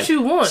depends on like, what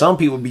you want. Some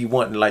people be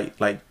wanting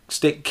like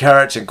stick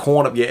carrots and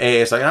corn up your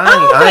ass. Like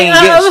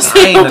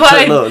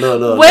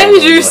look. Where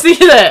did you see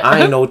that?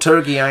 I ain't no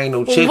turkey. I ain't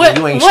no chicken.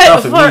 You ain't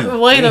stuffing me.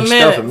 Wait a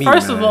minute.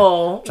 First of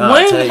all,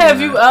 when have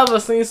you ever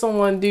seen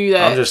someone do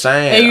that? I'm just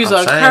saying. And use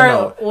a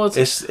carrot.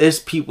 It's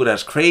people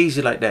that's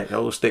crazy like that.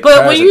 Those stick but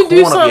carrots when you and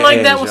corn do something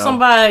like that with y'all.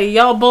 somebody,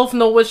 y'all both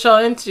know what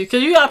y'all into.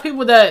 Because you got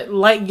people that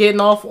like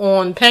getting off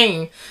on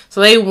pain,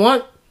 so they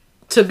want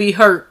to be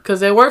hurt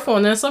because they work for it.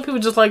 And then some people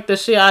just like the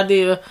shit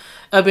idea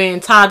of being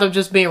tired of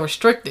just being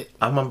restricted.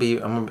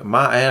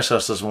 My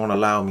ancestors won't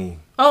allow me.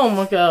 Oh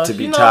my gosh! To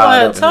be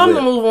tied up. Time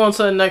to move on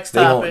to the next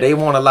topic. They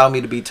won't allow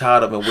me to be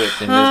tied up and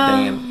whipped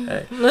in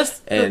this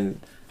damn.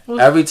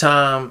 Every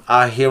time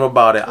I hear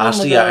about it, I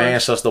see our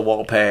ancestor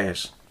walk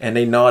past, and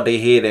they nod their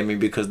head at me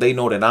because they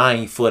know that I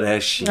ain't for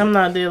that shit. I'm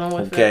not dealing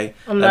with it. Okay,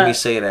 let me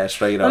say that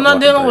straight up. I'm not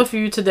dealing with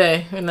you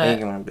today. Ain't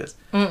like this.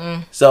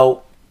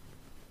 So.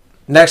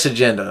 Next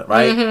agenda,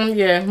 right?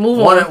 Yeah, move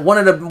on. One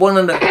of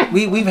the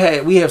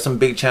we have some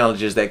big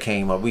challenges that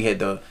came up. We had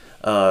the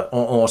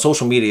on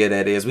social media,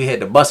 that is, we had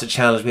the busted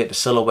challenge, we had the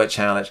silhouette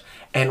challenge,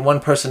 and one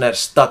person that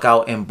stuck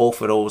out in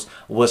both of those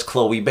was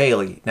Chloe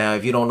Bailey. Now,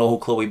 if you don't know who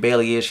Chloe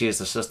Bailey is, she is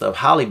the sister of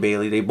Holly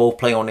Bailey. They both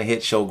play on the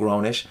hit show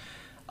Grownish.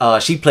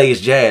 She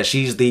plays jazz.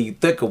 She's the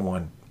thicker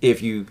one.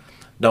 If you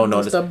don't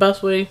know, that's the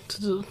best way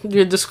to do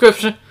your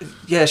description.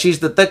 Yeah, she's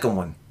the thicker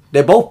one.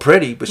 They're both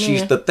pretty, but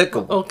she's the thicker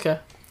one. Okay.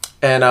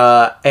 And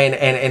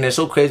it's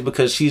so crazy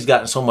because she's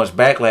gotten so much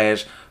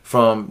backlash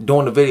from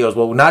doing the videos.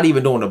 Well, not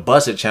even doing the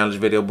busted challenge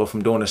video, but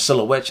from doing the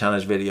silhouette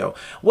challenge video,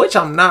 which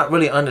I'm not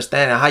really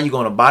understanding how you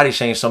going to body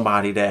shame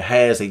somebody that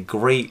has a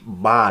great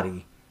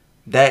body.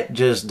 That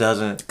just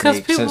doesn't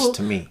make sense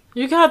to me.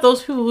 You got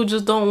those people who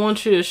just don't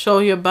want you to show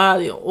your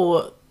body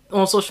or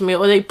on social media,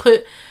 or they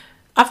put.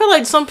 I feel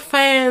like some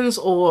fans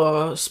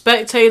or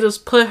spectators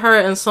put her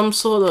in some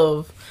sort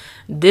of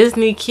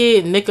Disney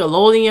Kid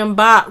Nickelodeon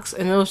box,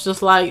 and it was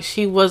just like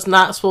she was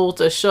not supposed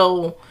to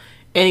show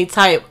any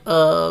type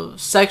of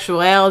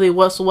sexuality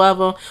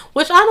whatsoever,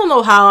 which I don't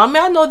know how. I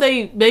mean, I know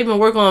they've been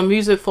working on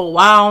music for a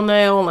while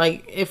now,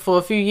 like for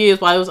a few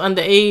years while it was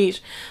underage,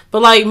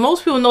 but like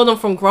most people know them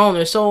from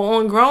Grownish. So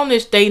on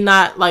Grownish, they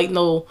not like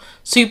no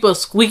super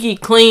squeaky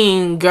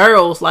clean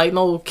girls, like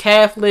no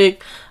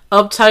Catholic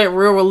uptight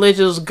real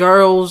religious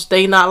girls.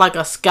 They not like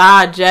a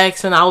Sky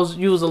Jackson,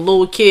 you was a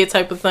little kid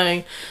type of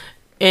thing.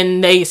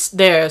 And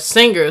they're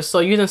singers, so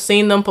you done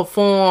seen them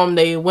perform.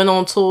 They went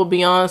on tour,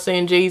 Beyonce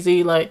and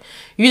Jay-Z. Like,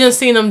 you done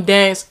seen them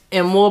dance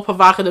and more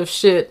provocative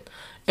shit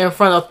in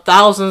front of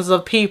thousands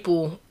of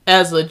people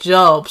as a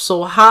job.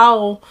 So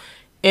how,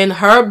 in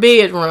her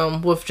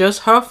bedroom with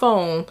just her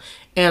phone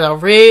and a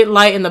red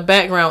light in the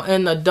background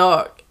in the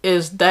dark,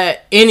 is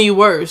that any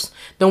worse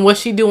than what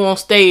she do on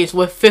stage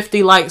with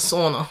 50 lights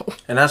on her?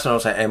 And that's what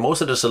I'm saying. And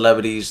most of the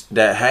celebrities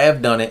that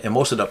have done it, and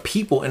most of the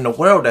people in the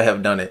world that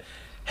have done it,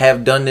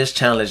 have done this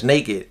challenge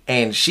naked,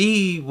 and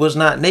she was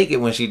not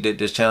naked when she did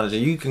this challenge,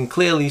 and you can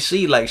clearly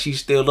see like she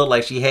still looked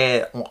like she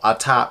had a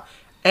top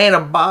and a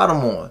bottom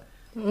on.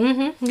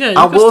 Yeah,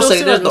 I will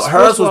say this,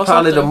 hers was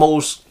probably the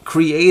most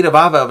creative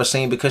I've ever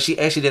seen, because she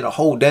actually did a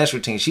whole dance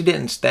routine. She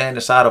didn't stand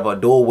inside of a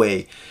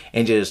doorway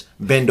and just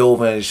bend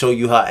over and show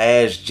you her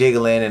ass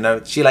jiggling,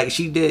 and she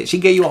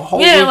gave you a whole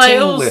routine like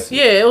it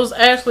it. was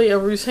actually a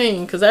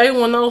routine, because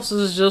everyone else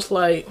is just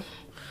like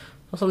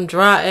some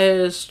dry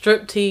ass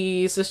strip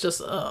tease. It's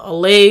just a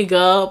leg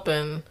up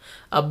and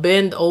a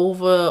bend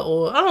over,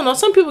 or I don't know.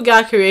 Some people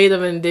got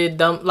creative and did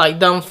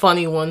dumb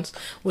funny ones,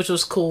 which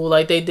was cool.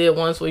 Like they did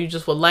ones where you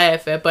just would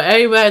laugh at. But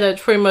everybody that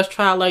pretty much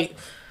tried like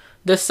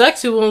the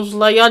sexy ones was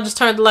like, y'all just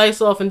turned the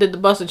lights off and did the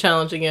Buster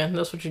challenge again.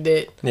 That's what you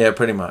did. Yeah,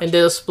 pretty much. And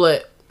did a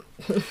split.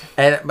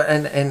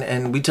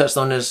 and we touched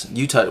on this.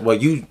 You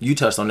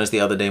touched on this the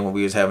other day when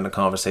we was having a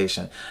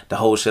conversation. The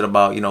whole shit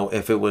about, you know,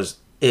 if it was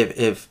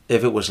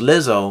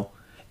Lizzo,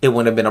 it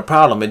wouldn't have been a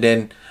problem. And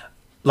then,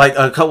 like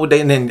a couple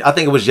days, and then I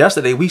think it was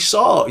yesterday, you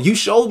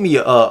showed me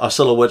a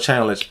silhouette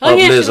challenge of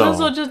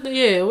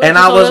Lizzo. And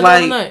I was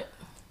like,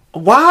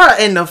 why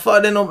in the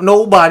fuck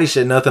nobody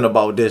said nothing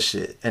about this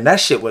shit? And that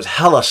shit was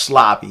hella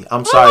sloppy.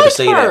 I'm sorry to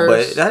say that,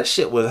 but that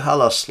shit was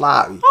hella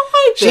sloppy.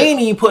 She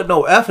ain't even put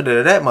no effort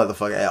into that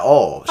motherfucker at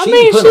all.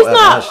 She's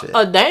not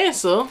a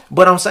dancer.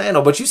 But I'm saying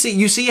though, but you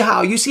see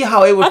how it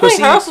was. I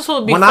think hers was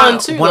supposed to be fun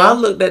too. When I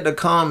looked at the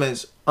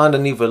comments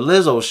underneath of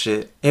Lizzo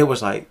shit, it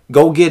was like,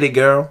 go get it,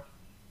 girl.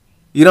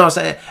 You know what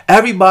I'm saying?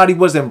 Everybody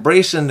was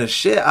embracing the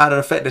shit out of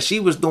the fact that she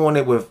was doing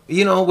it with,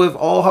 you know, with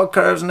all her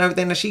curves and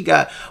everything that she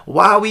got.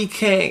 Why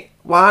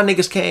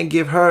niggas can't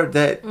give her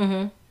that?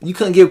 You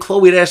couldn't give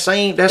Chloe that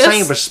same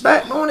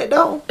respect on it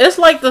though. It's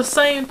like the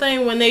same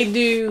thing when they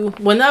do,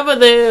 whenever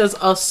there's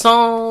a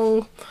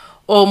song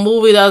or a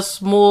movie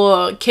that's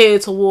more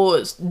catered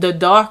towards the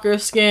darker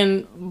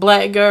skinned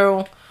black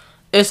girl,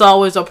 it's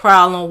always a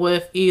problem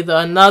with either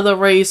another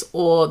race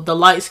or the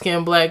light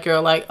skinned black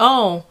girl. Like,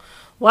 oh,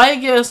 why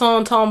you get a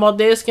song talking about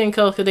their skin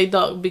color because they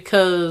dark?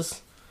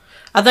 Because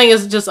I think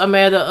it's just a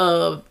matter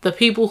of the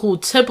people who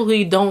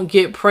typically don't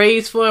get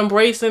praised for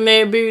embracing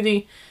their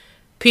beauty.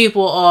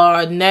 People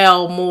are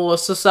now more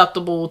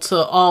susceptible to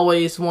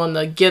always want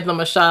to give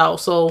them a shout out.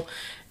 So,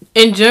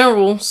 in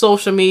general,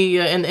 social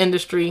media and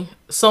industry,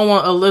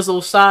 someone of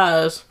Lizzo's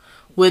size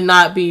would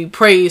not be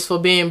praised for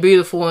being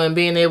beautiful and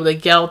being able to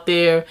get out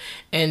there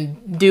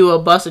and do a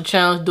Buster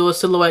challenge, do a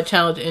silhouette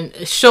challenge, and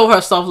show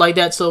herself like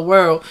that to the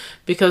world,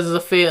 because of the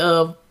fear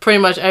of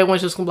pretty much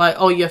everyone's just gonna be like,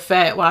 oh, you're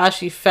fat. Why is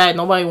she fat?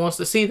 Nobody wants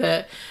to see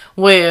that.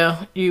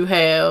 Where you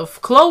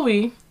have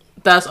Chloe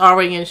that's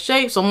already in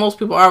shape, so most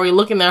people are already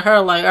looking at her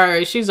like, all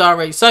right, she's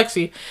already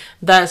sexy.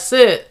 That's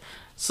it.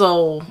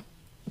 So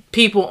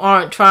people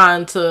aren't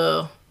trying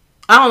to,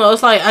 I don't know,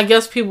 it's like, I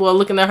guess people are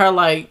looking at her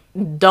like,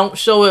 don't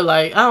show it.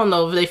 Like, I don't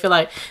know if they feel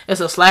like it's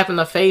a slap in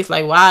the face,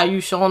 like, why are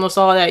you showing us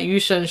all that? You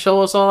shouldn't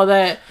show us all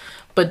that.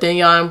 But then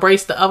y'all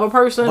embrace the other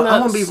person. But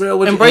I'm gonna be real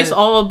with you. Embrace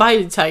all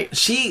body type.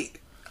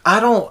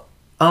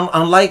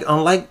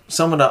 Unlike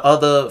some of the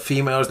other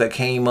females that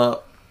came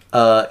up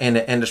in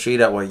the industry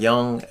that were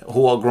young,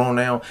 who are grown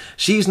now,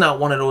 she's not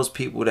one of those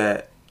people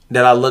that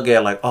I look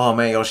at like, oh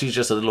man, yo, she's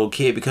just a little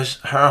kid, because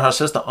her and her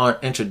sister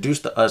aren't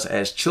introduced to us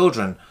as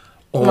children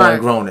or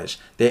grownish.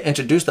 They're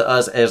introduced to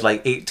us as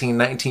like 18,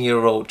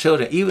 19-year-old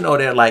children, even though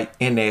they're like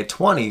in their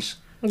 20s.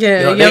 Yeah,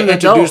 you know, young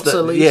adults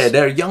at least. Yeah,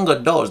 they're young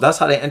adults. That's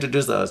how they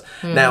introduce us.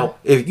 Now,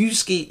 if you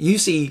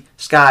see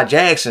Sky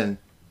Jackson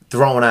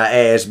throwing our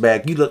ass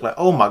back, you look like,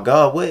 oh my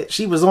God, what?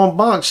 She was on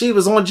Bunk. She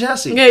was on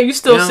Jesse. Yeah, you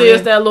still see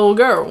as that little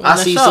girl. I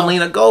see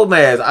Selena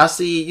Gomez. I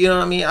see, you know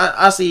what I mean?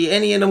 I see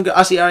any of them.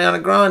 I see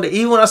Ariana Grande.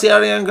 Even when I see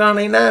Ariana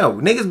Grande now,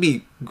 niggas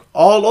be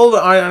all over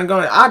Ariana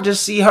Grande. I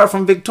just see her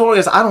from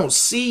Victorious. I don't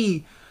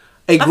see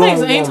a grown woman.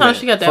 I think anytime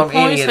she got that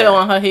ponytail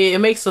on her head, it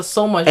makes her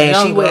so much younger.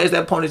 And she wears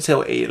that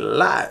ponytail a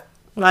lot.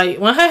 Like,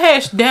 when her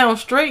hair's down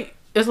straight,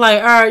 it's like,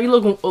 all right, you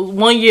look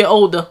 1 year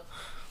older.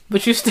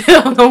 But you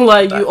still don't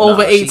like you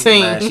over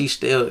 18. She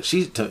still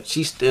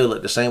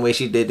look the same way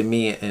she did to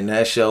me in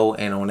that show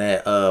and on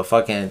that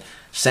fucking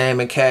Sam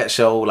and Cat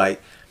show.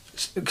 Like,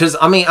 cause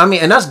I mean,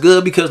 and that's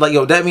good, because like,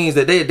 yo, that means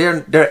that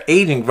they're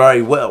aging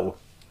very well.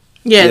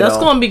 Yeah, that's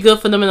gonna be good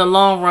for them in the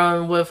long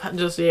run with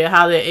just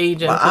how they're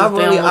aging. But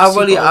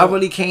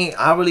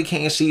I really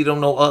can't see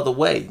them no other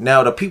way.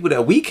 Now the people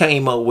that we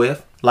came up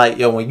with, like,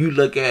 yo, when you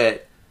look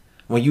at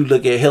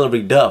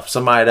Hillary Duff,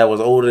 somebody that was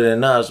older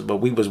than us, but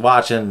we was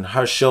watching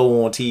her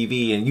show on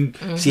TV, and you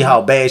see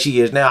how bad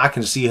she is now, I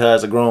can see her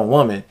as a grown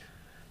woman.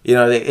 You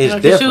know, it's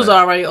different. She was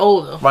already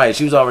older. Right,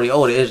 she was already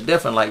older. It's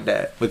different like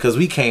that, because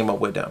we came up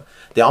with them.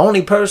 The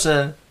only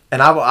person,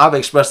 and I've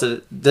expressed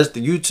this to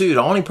you too,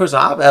 the only person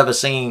I've ever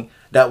seen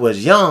that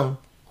was young,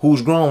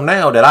 who's grown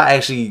now, that I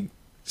actually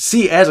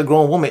see as a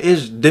grown woman,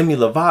 is Demi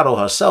Lovato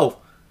herself.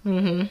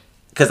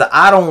 Because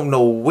I don't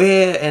know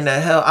where in the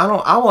hell,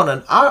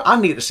 I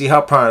need to see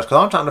her parents,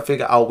 because I'm trying to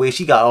figure out where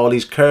she got all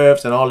these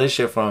curves and all this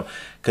shit from.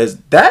 Cause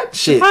that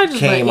shit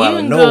came out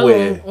of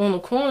nowhere. On the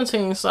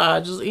quarantine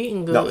side, just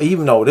eating good. No,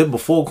 even though this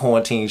before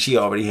quarantine, she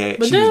already had.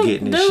 But she was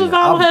getting this shit.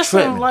 I was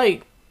tripping. Some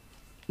like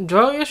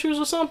drug issues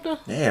or something.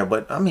 Yeah,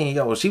 but I mean,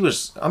 yo, she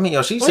was. I mean,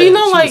 yo, she well, said you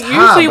know, she like was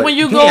usually high, when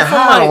you go go from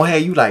high like, don't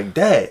have you like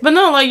that. But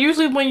no, like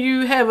usually when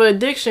you have an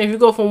addiction, if you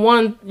go from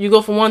one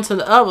to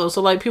the other.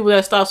 So like people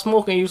that stop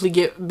smoking usually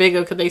get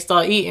bigger because they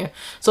start eating.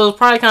 So it's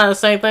probably kind of the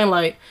same thing.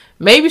 Like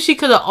maybe she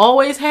could have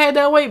always had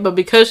that weight, but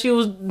because she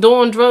was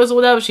doing drugs or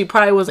whatever, she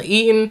probably wasn't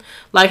eating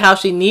like how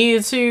she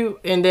needed to,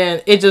 and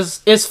then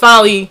it's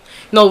finally,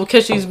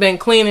 because she's been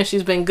clean and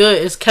she's been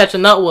good, it's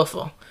catching up with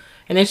her.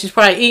 And then she's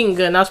probably eating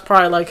good, and that's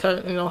probably like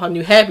her, her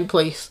new happy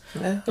place.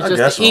 Yeah, it's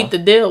just to eat to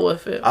deal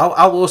with it.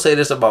 I will say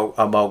this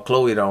about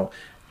Chloe though,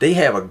 they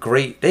have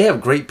great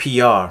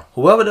PR.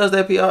 Whoever does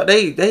that PR,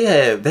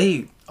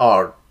 they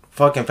are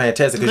fucking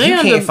fantastic because you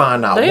can't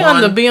find out. They on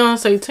the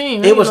Beyonce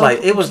team. It was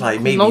like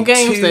maybe no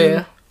games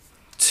there.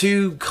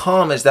 Two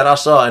comments that I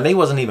saw, and they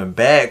wasn't even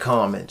bad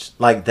comments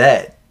like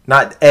that,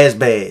 not as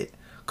bad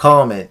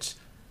comments.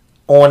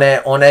 On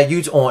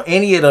YouTube, on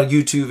any of the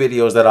YouTube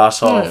videos that I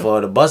saw for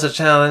the Buster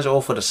Challenge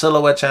or for the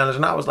Silhouette Challenge,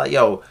 and I was like,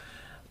 yo,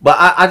 but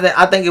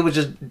I think it was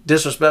just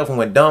disrespectful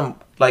when dumb,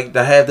 like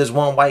to have this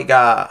one white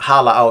guy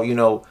holler out,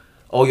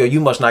 oh yo, you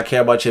must not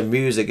care about your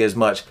music as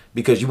much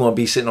because you want to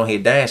be sitting on here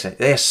dancing.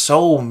 There's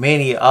so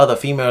many other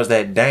females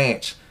that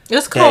dance.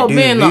 It's called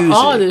being an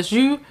artist.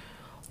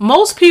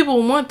 Most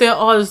people want their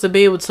artists to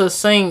be able to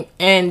sing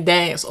and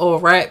dance or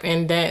rap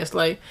and dance,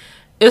 like.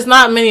 It's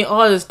not many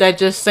artists that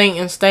just sing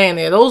and stand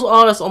there. Those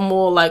artists are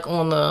more like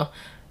on the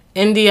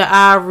India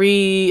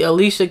Arie,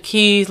 Alicia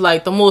Keys,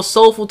 like the more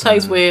soulful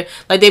types where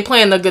like they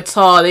playing the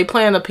guitar, they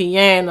playing the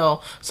piano.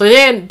 So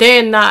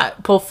they're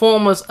not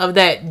performers of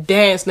that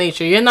dance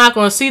nature. You're not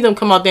going to see them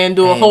come out there and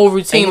do a whole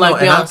routine like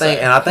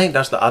Beyonce. I think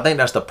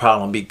that's the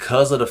problem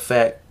because of the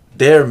fact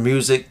their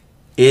music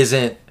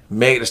isn't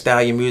Meg Thee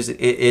Stallion music.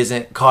 It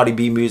isn't Cardi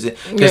B music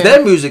because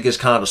their music is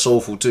kind of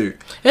soulful too.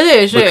 It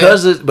is,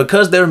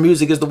 because their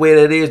music is the way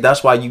that it is.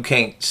 That's why you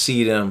can't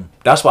see them.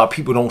 That's why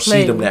people don't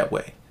see them that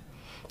way.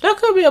 That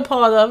could be a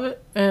part of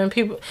it, and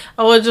people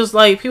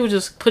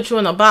just put you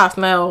in a box.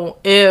 Now,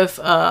 if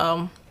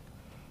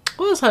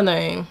what's her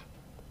name?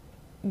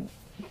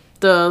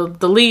 The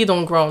lead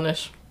on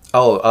Grownish.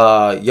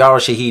 Oh, Yara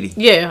Shahidi.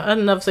 Yeah, I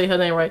never say her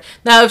name right.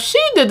 Now, if she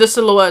did the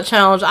Silhouette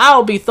Challenge,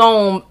 I'll be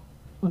thrown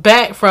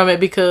back from it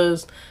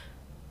because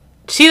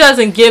she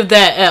doesn't give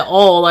that at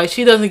all. Like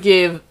she doesn't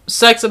give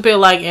sex appeal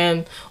like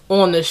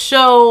on the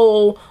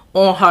show,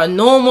 on her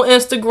normal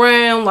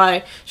Instagram.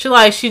 Like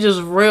she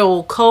just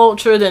real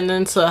cultured and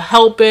into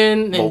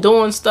helping and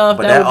doing stuff.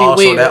 But that would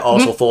be weird. That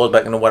also falls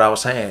back into what I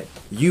was saying.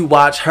 You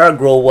watch her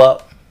grow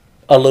up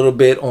a little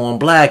bit on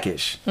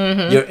Blackish.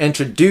 You're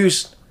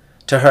introduced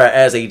to her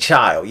as a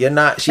child. She's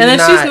not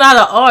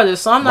an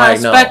artist, so I'm not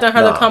expecting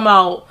her to come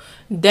out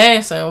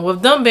dancing.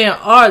 With them being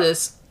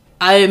artists,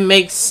 it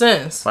makes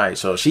sense. Right,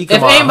 so she if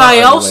anybody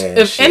else,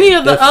 if any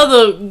of the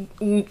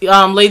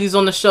other ladies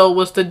on the show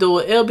was to do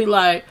it, it'll be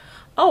like,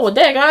 oh well,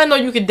 dang, I didn't know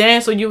you could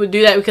dance, so you would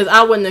do that because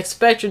I wouldn't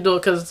expect you to do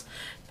it because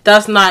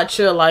that's not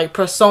your like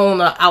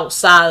persona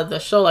outside of the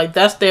show. Like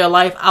that's their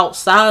life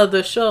outside of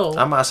the show.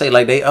 I might say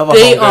like they are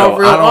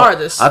real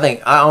artists. I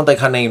don't think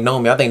her name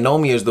Nomi. I think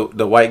Nomi is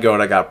the white girl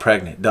that got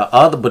pregnant. The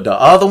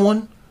other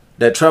one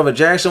that Trevor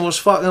Jackson was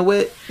fucking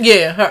with.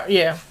 Yeah, her.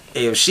 Yeah.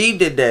 If she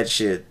did that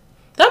shit,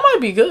 that might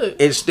be good.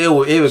 It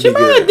would be good. She might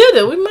have did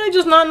it. We might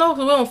just not know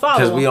because we don't follow.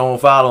 Because we don't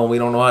follow and we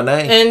don't know her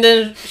name. And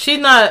then she's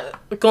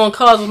not gonna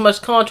cause as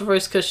much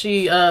controversy because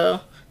she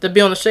to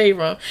be on the Shade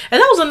Room.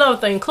 And that was another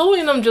thing. Chloe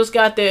and them just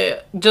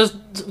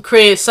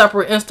created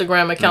separate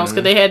Instagram accounts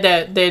because they had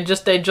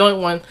that joint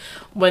one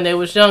when they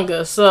was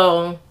younger.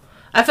 So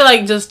I feel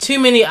like just too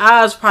many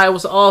eyes probably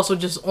was also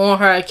just on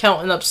her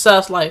account and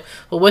obsessed like,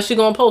 well, what's she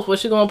gonna post?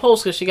 What's she gonna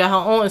post? Because she got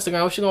her own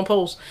Instagram. What's she gonna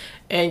post?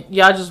 And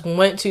y'all just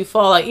went too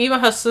far. Like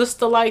even her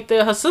sister like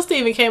that. Her sister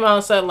even came out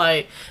and said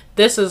like,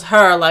 this is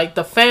her. Like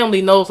the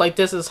family knows like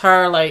this is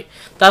her. Like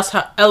that's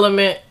her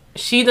element.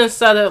 She done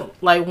said it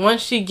like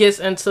once she gets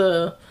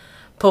into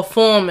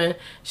performing,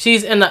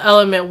 she's in the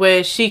element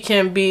where she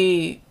can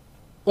be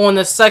on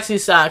the sexy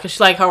side because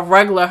like her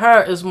regular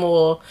her is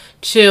more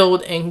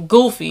chilled and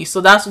goofy.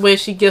 So that's where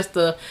she gets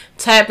to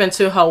tap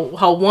into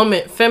her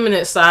woman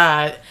feminine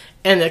side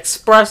and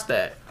express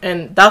that.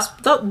 And that's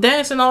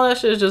dancing, all that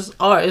shit is just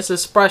art. It's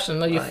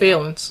expression of your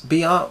feelings.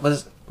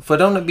 Beyonce, for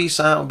them to be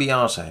signed with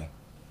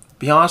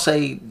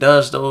Beyonce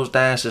does those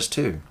dances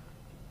too.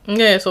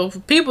 Yeah, so for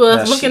people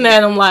that's looking at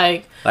them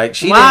like why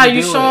are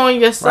you showing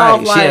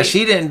yourself? Right. Like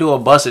she didn't do a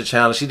busted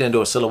challenge. She didn't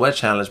do a silhouette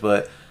challenge.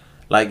 But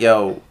like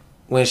yo,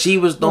 when she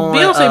was doing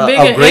Beyonce big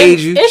Upgrade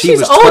You, and she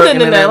was older than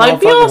that. that like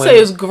Beyonce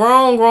is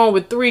grown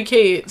with 3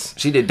 kids.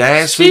 She did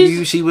Dance For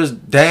You. She was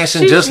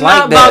dancing just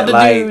like that. She's not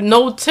about to do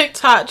no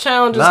TikTok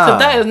challenges because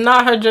that is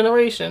not her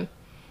generation.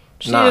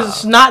 She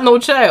is not no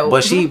child.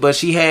 But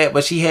she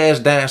has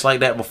danced like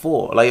that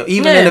before. Like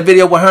even in the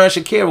video with her and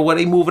Shakira, where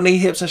they moving their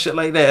hips and shit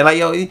like that. Like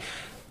yo,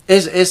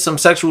 it's some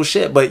sexual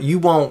shit, but you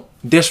won't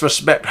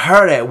disrespect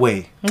her that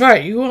way.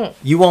 Right, you won't.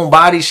 You won't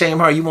body shame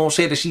her. You won't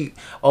say that she,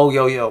 oh,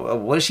 yo,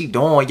 what is she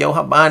doing? Yo,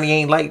 her body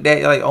ain't like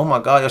that. Like, oh my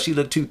God, yo, she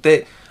look too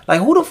thick.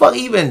 Like, who the fuck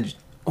even,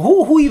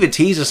 who even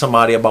teases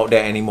somebody about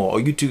that anymore? Oh,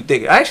 you too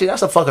thick. Actually,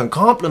 that's a fucking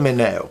compliment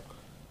now.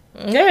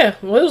 Yeah,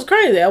 well, it was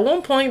crazy. At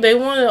one point, they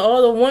wanted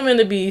all the women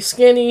to be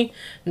skinny,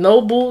 no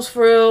boobs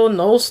frill,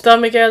 no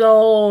stomach at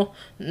all,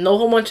 no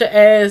whole bunch of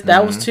ass.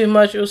 That was too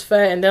much. It was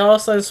fat. And then all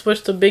of a sudden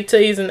switched to big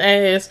titties and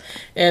ass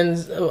and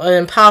an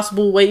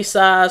impossible waist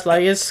size.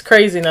 Like, it's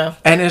crazy now.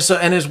 And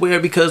it's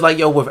weird because, like,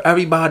 yo, with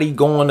everybody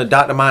going to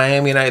Dr.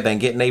 Miami and everything,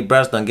 getting their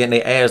breasts done, getting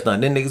their ass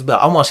done, then niggas be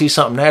like, I want to see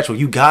something natural.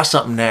 You got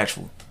something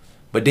natural.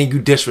 But then you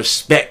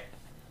disrespect.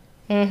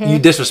 You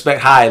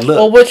disrespect how it look.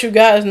 Well, what you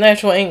got is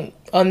natural ain't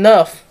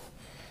enough.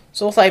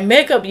 So it's like,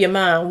 make up your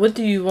mind. What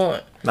do you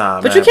want? Nah,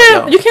 but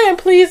man, you can't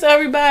please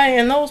everybody,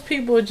 and those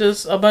people are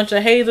just a bunch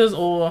of haters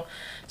or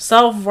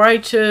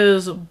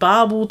self-righteous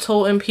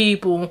Bible-toting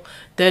people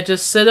that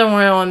just sit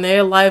around.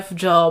 Their life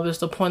job is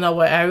to point out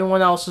where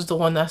everyone else is the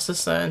one that's the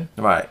sin.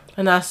 Right.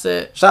 And that's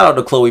it. Shout out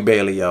to Chloe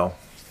Bailey, yo.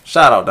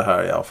 Shout out to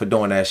her, yo, for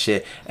doing that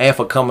shit and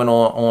for coming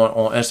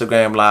on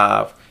Instagram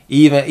Live,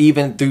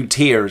 even through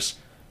tears,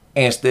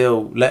 and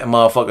still letting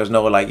motherfuckers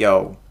know, like,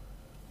 yo,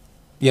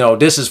 you know,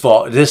 this is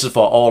for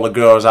all the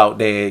girls out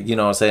there, you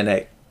know what I'm saying,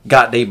 that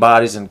got their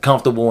bodies and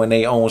comfortable in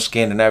their own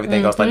skin and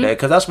everything else like that,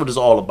 because that's what it's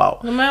all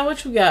about. No matter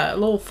what you got, a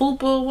little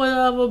fupa,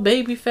 whatever,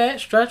 baby fat,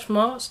 stretch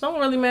marks, don't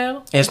really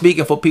matter. And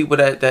speaking for people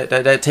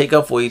that take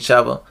up for each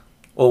other,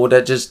 or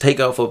that just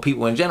take up for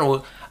people in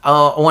general,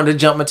 I wanted to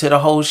jump into the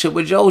whole shit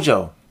with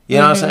JoJo. You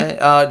know what I'm saying?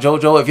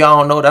 JoJo, if y'all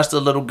don't know, that's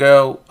the little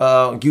girl,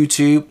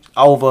 YouTube,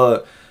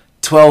 over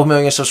 12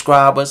 million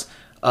subscribers.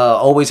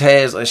 Always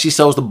has, she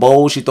sells the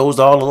bowls, she throws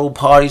all the little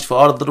parties for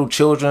all the little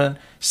children.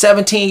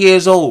 17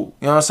 years old,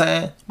 you know what I'm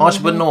saying?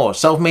 Entrepreneur,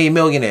 self-made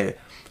millionaire.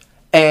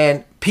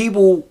 And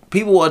people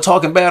are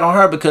talking bad on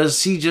her because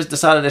she just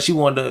decided that she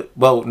wanted to,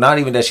 well, not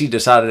even that she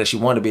decided that she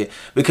wanted to be,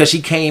 because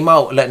she came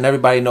out letting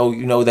everybody know,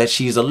 you know, that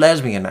she's a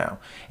lesbian now.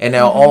 And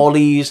now all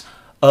these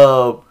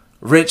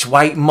rich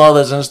white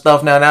mothers and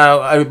stuff,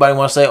 now everybody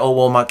wants to say, oh,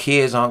 well, my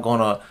kids aren't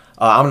gonna,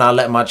 I'm not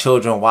letting my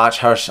children watch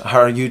her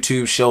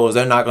YouTube shows.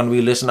 They're not going to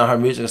be listening to her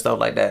music and stuff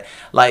like that.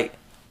 Like,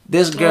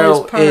 this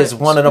girl is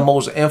one of the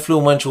most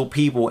influential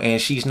people, and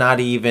she's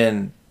not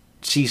even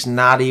a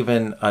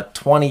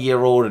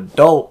 20-year-old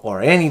adult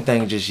or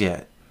anything just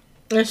yet.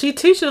 And she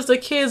teaches the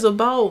kids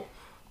about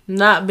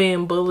not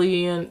being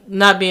bullies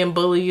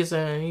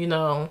and, you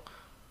know,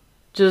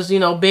 just, you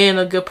know, being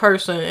a good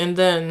person. And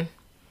then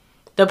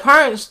the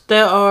parents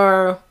that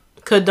are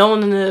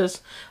condoning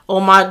this, or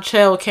my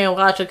child can't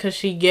watch it because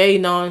she gay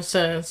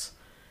nonsense,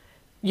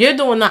 you're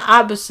doing the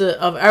opposite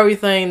of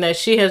everything that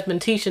she has been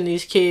teaching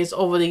these kids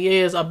over the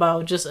years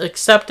about just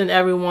accepting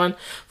everyone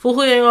for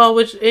who they are,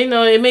 which, you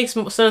know, it makes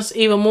sense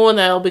even more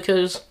now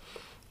because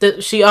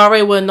she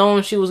already would have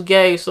known she was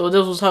gay, so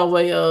this was her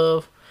way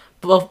of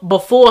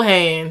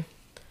beforehand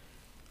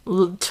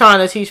trying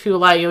to teach people,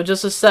 like, yo,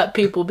 just accept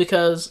people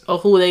because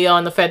of who they are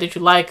and the fact that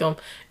you like them,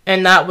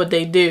 and not what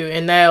they do.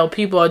 And now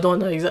people are doing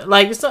the exact,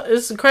 like,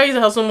 it's crazy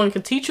how someone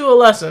can teach you a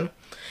lesson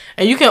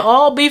and you can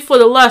all be for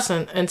the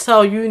lesson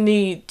until you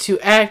need to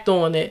act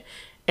on it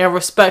and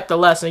respect the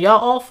lesson. Y'all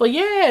all for,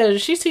 yeah,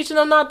 she's teaching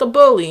them not to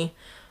bully,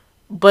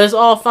 but it's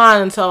all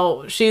fine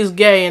until she's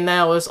gay and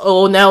now it's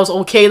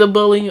okay to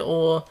bully,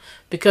 or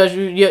because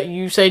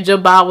you say your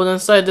Bible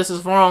and said this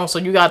is wrong, so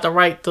you got the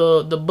right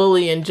to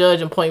bully and judge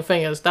and point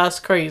fingers. That's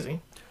crazy.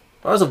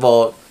 First of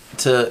all,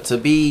 to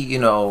be, you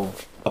know,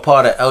 a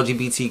part of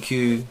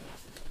LGBTQ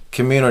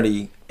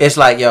community, it's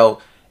like, yo,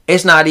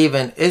 it's not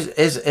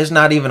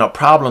even a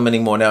problem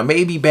anymore now.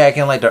 Maybe back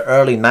in like the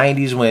early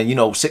 90s when, you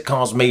know,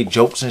 sitcoms made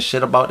jokes and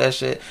shit about that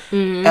shit.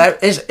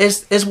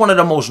 It's one of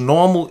the most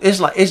normal.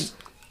 It's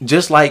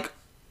just like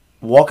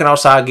walking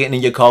outside, getting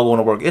in your car, going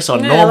to work. It's a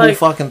normal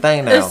fucking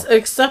thing now. It's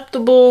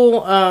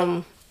acceptable.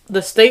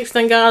 The states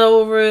then got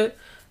over it.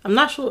 I'm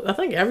not sure. I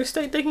think every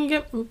state they can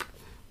get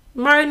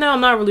married now.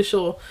 I'm not really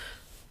sure.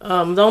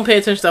 Don't pay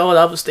attention to all the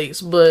other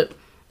states, but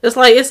it's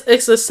like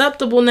it's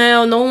acceptable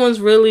now. No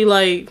one's really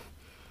like,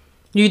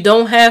 you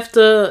don't have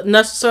to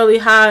necessarily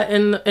hide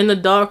in the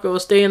dark or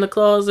stay in the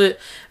closet.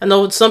 I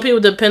know some people,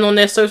 depend on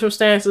their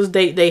circumstances,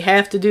 they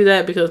have to do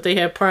that because they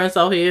have parents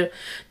out here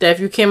that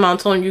if you came out and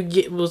told them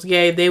you was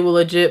gay, they will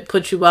legit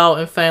put you out,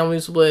 and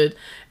families would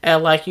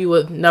act like you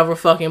were never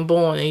fucking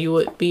born and you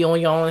would be on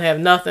your own and have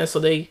nothing. So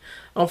they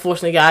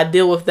unfortunately gotta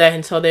deal with that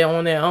until they're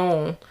on their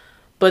own.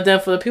 But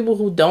then for the people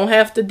who don't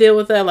have to deal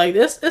with that, like,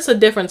 it's a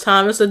different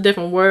time. It's a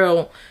different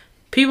world.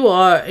 People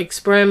are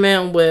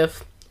experimenting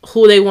with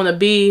who they want to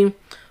be,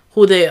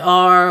 who they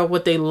are,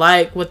 what they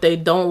like, what they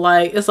don't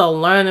like. It's a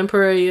learning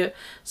period.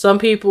 Some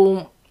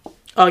people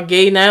are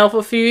gay now for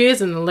a few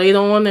years, and later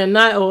on they're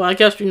not. Or I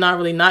guess you're not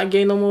really not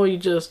gay no more. You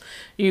just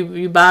you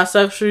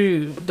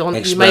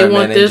bisexual. You may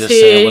want this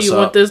here, you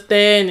want this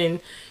there, and then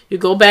you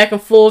go back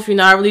and forth. You're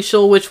not really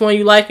sure which one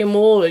you like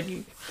more.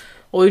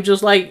 or you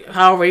just like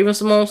how Raven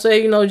Simone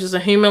said, you know, just a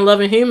human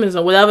loving humans,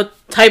 and whatever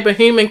type of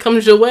human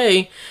comes your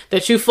way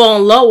that you fall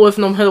in love with,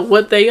 no matter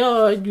what they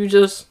are, you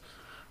just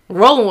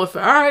rolling with it.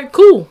 All right,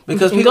 cool.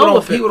 Because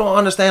people don't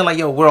understand, like,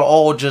 yo, we're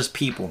all just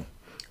people.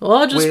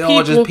 All just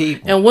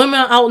people. And women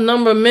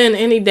outnumber men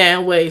any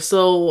damn way.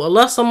 So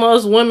unless some of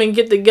us women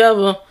get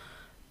together,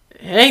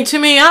 it ain't too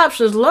many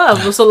options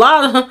left. There's a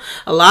lot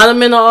of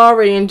men are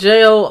already in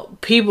jail.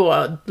 People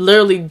are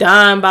literally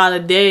dying by the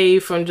day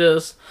from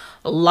just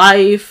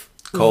life,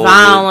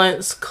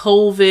 violence,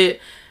 COVID.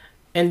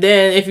 And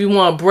then if you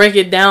want to break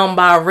it down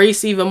by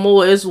race even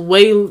more, it's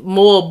way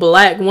more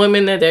black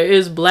women than there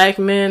is black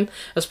men.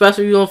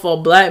 Especially if you're going for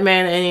a black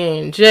man and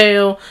ain't in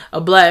jail. A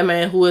black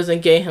man who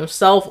isn't gay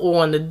himself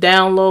or on the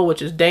down low,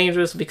 which is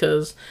dangerous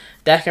because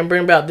that can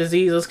bring about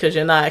diseases because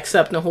you're not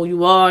accepting who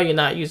you are. You're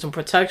not using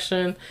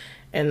protection.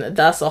 And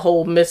that's a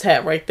whole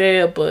mishap right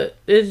there. But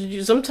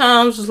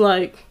sometimes it's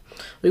like,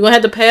 we're going to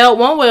have to pay out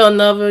one way or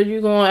another.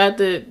 You're going to have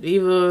to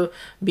either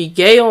be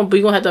gay or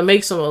we're going to have to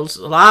make a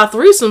lot of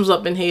threesomes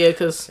up in here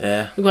because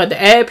we're going to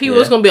have to add people.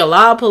 It's going to be a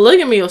lot of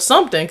polygamy or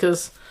something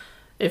because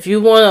if you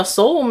want a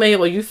soulmate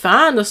or you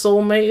find a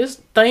soulmate, it's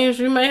things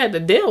you may have to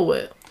deal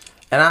with.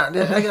 And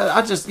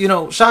I just, you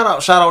know, shout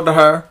out to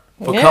her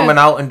for coming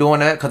out and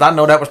doing that because I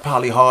know that was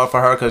probably hard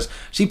for her because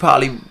she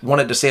probably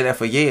wanted to say that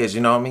for years,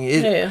 you know what I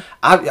mean?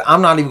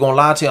 I'm not even going to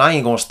lie to you. I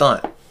ain't going to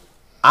stunt.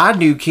 I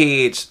knew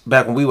kids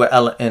back when we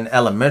were in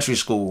elementary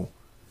school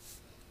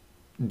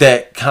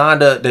that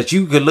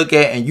you could look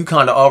at and you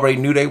kind of already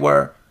knew they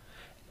were.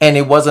 And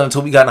it wasn't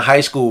until we got in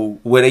high school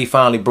where they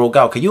finally broke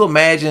out. Can you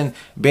imagine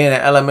being in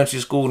elementary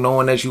school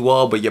knowing that you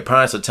are, but your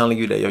parents are telling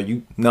you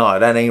that,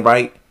 that ain't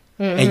right?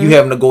 Mm-hmm. And you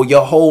having to go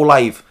your whole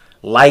life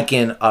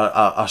liking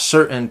a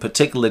certain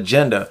particular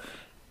gender.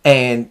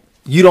 And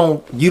you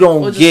don't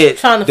get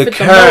the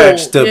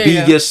courage to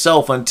be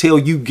yourself until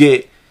you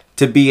get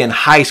to be in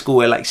high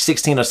school at like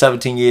 16 or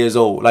 17 years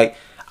old. Like,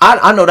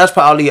 I know that's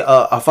probably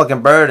a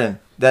fucking burden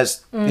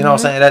that's, you know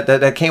what I'm saying,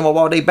 that came up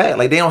all day back.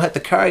 Like, they don't have to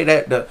carry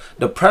that,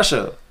 the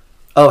pressure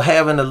of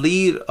having to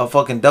lead a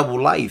fucking double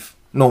life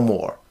no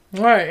more.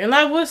 Right. And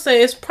I would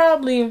say it's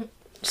probably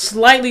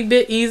slightly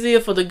bit easier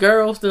for the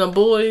girls than the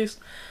boys.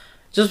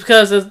 Just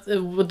because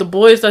with the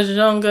boys that's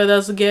younger,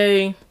 that's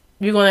gay,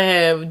 you're going to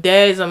have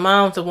dads and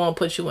moms that want to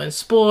put you in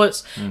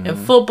sports and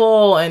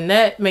football, and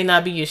that may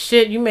not be your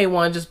shit. You may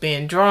want to just be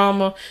in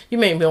drama. You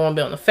may want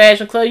to be on the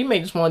fashion club. You may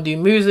just want to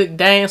do music,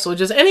 dance, or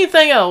just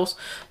anything else.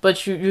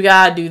 But you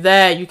got to do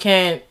that. You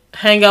can't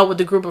hang out with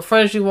the group of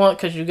friends you want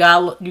because you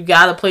got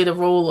to play the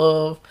role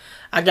of,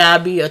 I got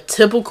to be a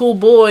typical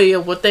boy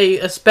of what they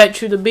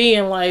expect you to be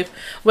in life.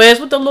 Whereas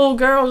with the little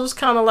girls, it's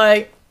kind of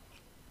like,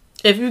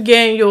 if you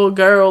gain your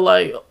girl,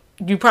 like,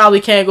 you probably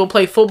can't go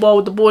play football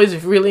with the boys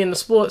if you're really into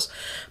sports.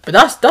 But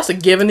that's a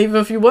given even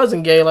if you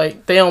wasn't gay.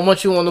 Like, they don't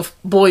want you on the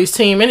boys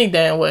team any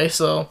damn way.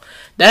 So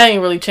that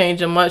ain't really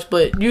changing much.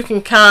 But you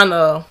can kind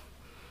of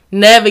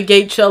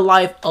navigate your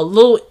life a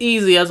little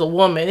easy as a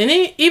woman.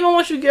 And even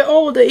once you get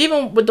older,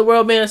 even with the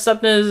world being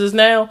accepting as it is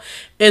now,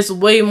 it's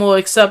way more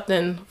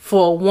accepting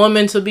for a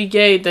woman to be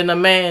gay than a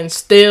man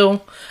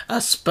still.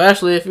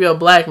 Especially if you're a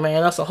black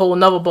man. That's a whole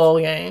nother ball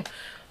game.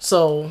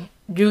 So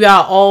you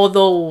got all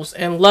those,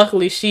 and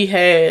luckily she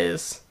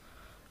has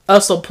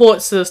a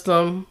support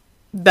system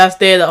that's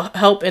there to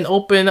help and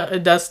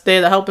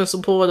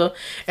support her.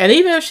 And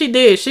even if she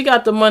did, she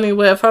got the money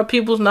where if her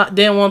people's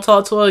didn't want to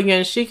talk to her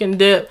again, she can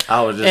dip.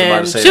 I was just about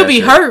to say she'll be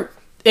hurt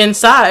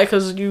inside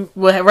because you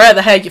would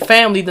rather have your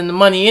family than the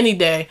money any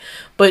day.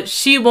 But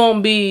she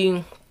won't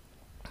be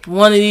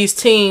one of these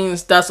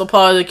teens that's a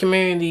part of the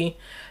community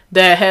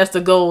that has to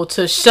go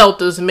to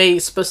shelters made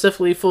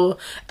specifically for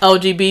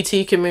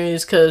LGBT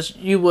communities because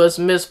you was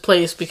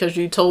misplaced because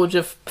you told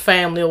your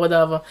family or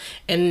whatever,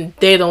 and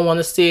they don't want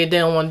to see it, they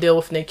don't want to deal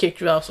with it, and they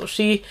kicked you out. So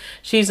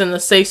she's in a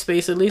safe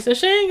space at least, and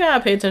she ain't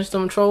gotta pay attention to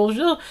them trolls.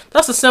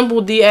 That's a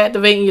simple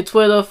deactivating your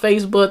Twitter,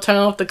 Facebook, turn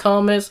off the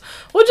comments,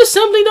 or just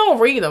simply don't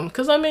read them.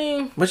 Because I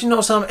mean, but you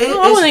know something,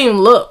 I wouldn't even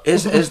look.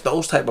 It's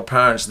those type of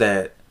parents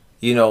that,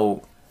 you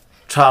know,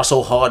 try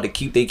so hard to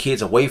keep their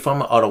kids away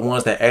from it are the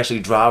ones that actually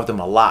drive them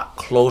a lot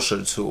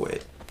closer to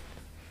it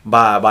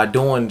by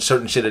doing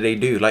certain shit that they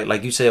do.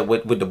 Like you said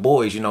with the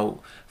boys, you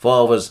know, for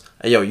all of us,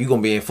 hey, yo, you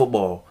gonna be in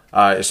football.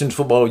 As soon as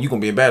football, you gonna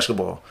be in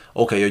basketball.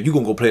 Okay, yo, you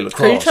gonna go play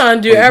lacrosse. You trying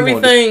to do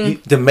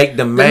everything to make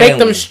them manly. To make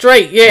them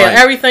straight. Yeah, right.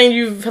 Everything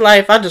you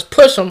like. If I just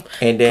push them,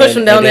 push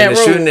them down that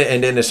road.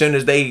 And then as soon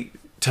as they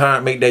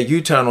make that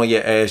U-turn on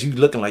your ass, you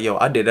looking like, yo,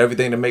 I did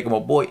everything to make them a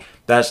boy.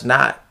 That's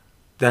not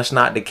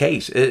the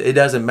case. It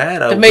doesn't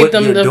matter to make what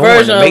them you're the doing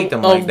version to make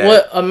them like that.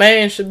 What a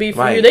man should be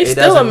for you. They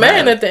still a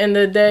man at the end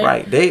of the day.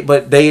 Right.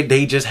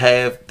 They just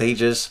have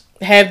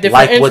different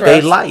like interests. What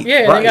they like.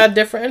 Yeah, right. They got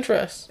different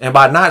interests. And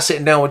by not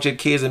sitting down with your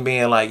kids and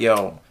being like,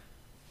 yo,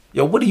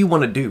 what do you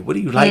want to do? What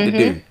do you like to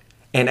do?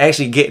 And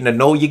actually getting to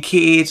know your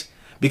kids,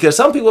 because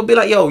some people be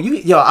like,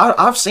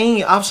 I've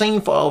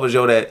seen fathers,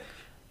 that,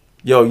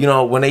 you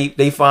know, when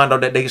they find out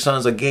that their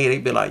sons are gay, they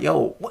be like,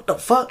 yo, what the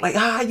fuck? Like,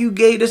 how are you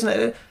gay? This and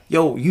that.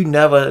 yo, you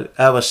never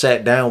ever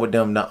sat down with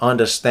them to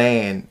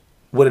understand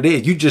what it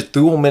is. You just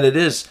threw them into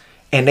this,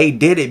 and they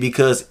did it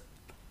because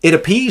it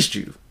appeased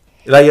you.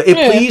 Like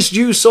it pleased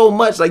you so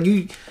much. Like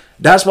you,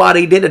 that's why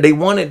they did it. They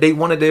wanted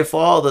their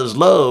father's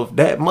love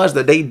that much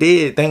that they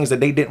did things that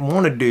they didn't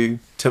want to do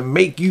to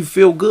make you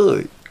feel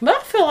good. But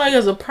I feel like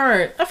as a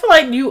parent, I feel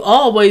like you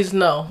always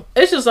know.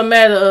 It's just a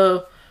matter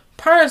of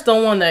parents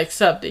don't want to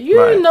accept it.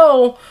 You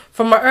know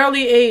from an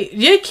early age,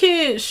 your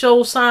kids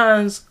show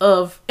signs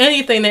of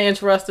anything they're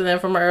interested in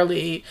from an early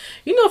age.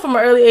 You know from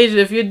an early age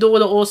if your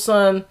daughter or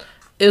son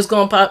is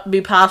going to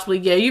be possibly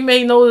gay. You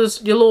may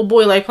notice your little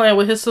boy like playing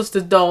with his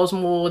sister's dolls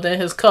more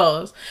than his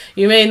cuz.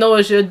 You may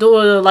notice your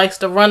daughter likes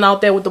to run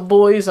out there with the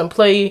boys and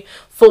play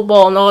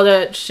football and all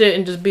that shit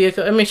and just be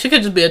she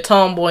could just be a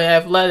tomboy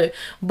and athletic,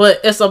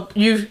 but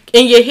you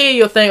in your head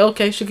you'll think,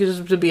 okay, she could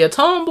just be a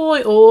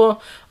tomboy, or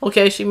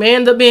okay, she may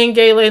end up being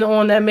gay later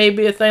on. That may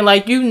be a thing.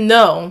 Like, you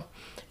know,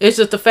 it's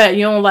just the fact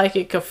you don't like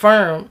it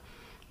confirmed,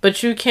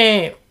 but you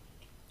can't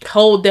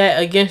hold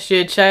that against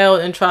your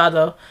child and try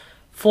to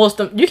force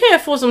them. You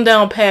can't force them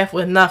down a path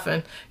with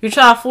nothing. You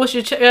try to force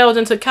your child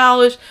into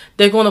college,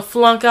 they're going to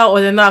flunk out or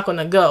they're not going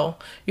to go.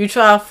 You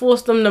try to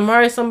force them to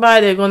marry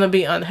somebody, they're going to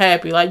be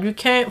unhappy. Like, you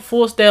can't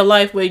force their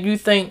life where you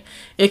think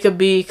it could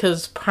be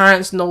because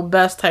parents know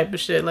best type of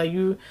shit. Like,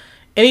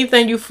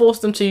 anything you force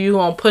them to, you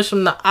going to push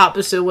them the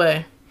opposite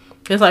way.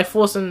 It's like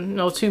forcing,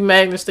 two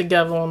magnets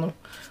together on the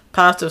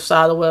positive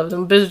side or whatever.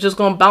 Them bitches just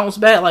going to bounce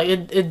back. Like,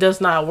 it does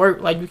not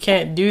work. Like, you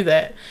can't do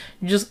that.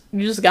 You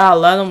just gotta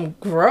let them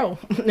grow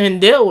and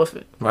deal with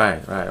it.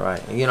 Right.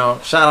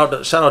 Shout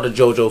out to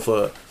JoJo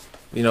for,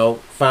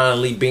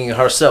 finally being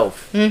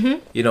herself.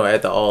 Mm-hmm.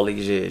 After all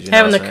these years,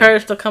 having the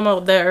courage to come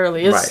out that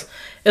early.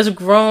 It's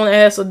grown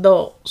ass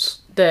adults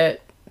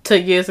that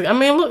took years.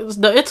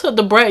 Look, it took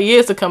the brat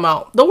years to come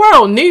out. The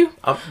world knew,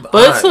 but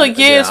it took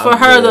years for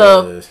her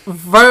to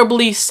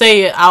verbally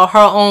say it out her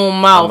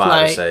own mouth. I'm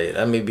about to say it.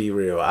 Let me be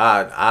real.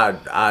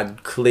 I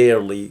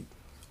clearly,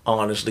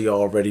 honestly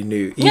already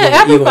knew.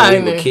 Even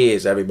when we were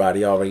kids,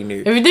 everybody already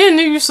knew. If you didn't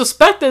know, you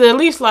suspected at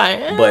least, like.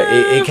 But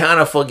it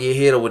kind of fuck your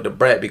head up with the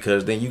brat,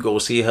 because then you go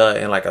see her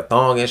in like a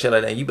thong and shit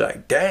like that, and you be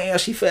like, damn,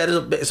 she fat as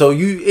a bitch. So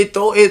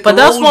But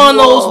that's one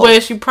of those where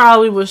she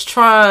probably was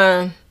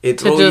trying. It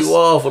throws you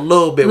off a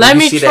little bit. Let when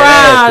me you see try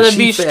that ass, to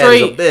be fat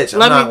straight. As a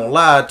bitch. I'm not gonna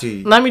lie to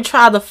you. Let me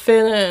try to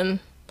fit in.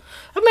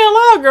 A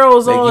lot of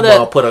girls all that.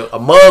 You put a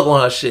mug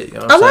on her shit. You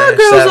know what I'm saying? A lot of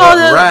girls all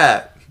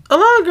that. A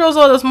lot of girls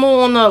are that's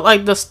more on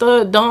the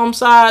stud dom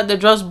side, the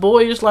dress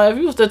boyish. Like, if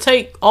you was to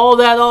take all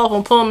that off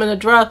and put them in a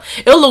dress,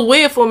 it'll look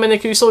weird for a minute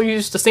because you're so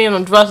used to seeing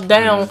them dressed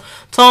down,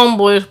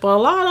 tomboyish. But a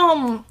lot of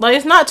them, like,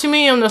 it's not too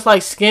many of them that's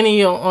like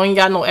skinny or ain't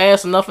got no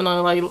ass or nothing.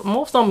 Like,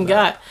 most of them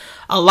got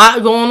a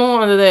lot going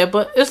on under there.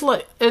 But it's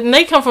like, and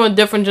they come from a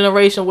different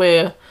generation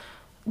where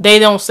they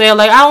don't say it.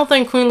 Like, I don't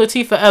think Queen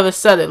Latifah ever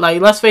said it.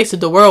 Like, let's face it,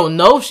 the world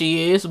knows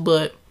she is,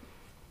 but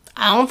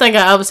I don't think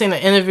I ever seen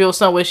an interview or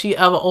something where she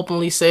ever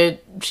openly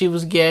said she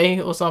was gay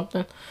or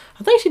something.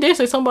 I think she did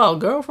say something about a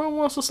girlfriend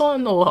once or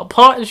something, or her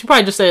partner. She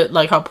probably just said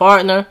like her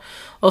partner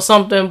or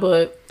something,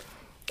 but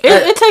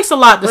it takes a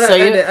lot to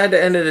say it. At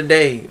the end of the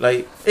day,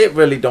 like, it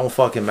really don't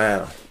fucking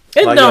matter.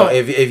 It like, don't.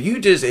 If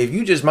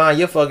you just mind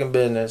your fucking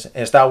business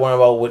and stop worrying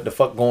about what the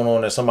fuck going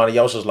on in somebody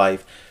else's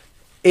life,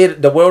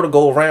 the world will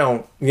go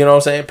around, you know what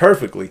I'm saying,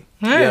 perfectly.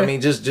 Yeah. You know what I mean?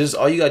 Just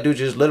all you gotta do is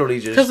just literally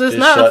just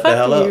not shut the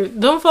hell up. You.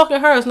 Them fucking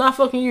her, it's not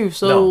fucking you.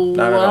 So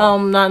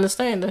I'm not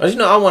understanding. But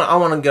I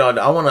want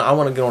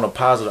to get on a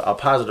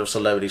positive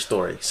celebrity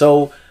story.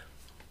 So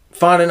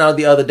finding out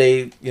the other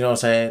day, you know what I'm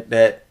saying,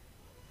 that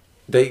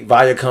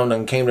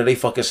Viacom came to their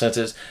fucking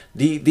senses.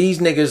 These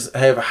niggas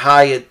have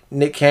hired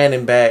Nick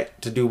Cannon back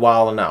to do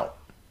Wild 'N Out.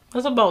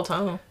 That's about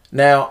time.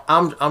 Now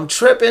I'm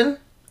tripping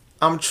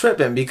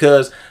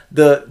because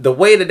the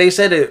way that they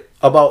said it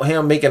about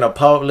him making a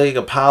public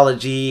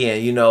apology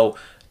and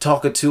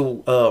talking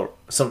to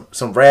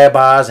some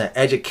rabbis and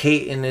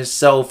educating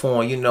himself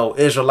on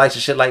Israelites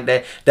and shit like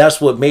that,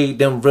 that's what made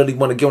them really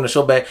want to get on the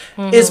show back.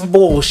 It's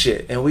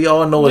bullshit, and we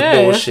all know it's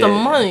bullshit. It's the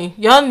money.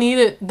 Y'all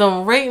needed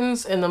them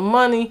ratings and the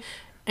money.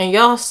 And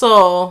y'all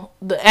saw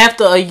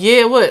after a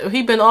year, what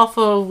he been off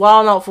of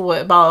Wild 'N Out for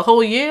about a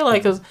whole year,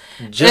 like, cause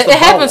it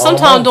happened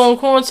sometime during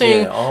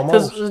quarantine.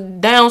 Cause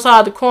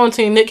downside the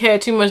quarantine, Nick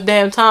had too much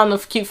damn time to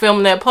keep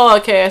filming that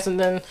podcast, and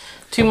then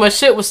too much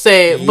shit was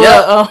said. Yep.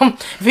 But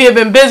if he had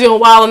been busy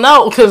on Wild 'N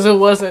Out because it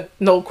wasn't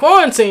no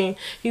quarantine,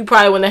 he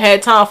probably wouldn't have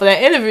had time for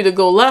that interview to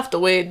go left the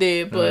way it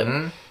did. But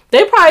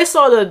they probably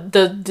saw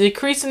the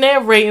decrease in their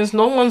ratings.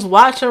 No one's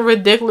watching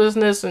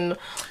ridiculousness and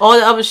all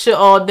the other shit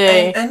all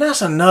day. And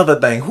that's another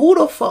thing. Who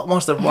the fuck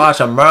wants to watch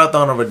a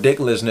marathon of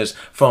ridiculousness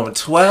from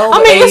 12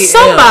 it's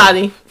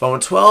somebody. From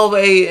 12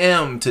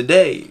 a.m.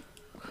 today.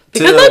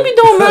 Because they be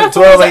doing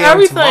marathons and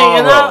everything. Tomorrow.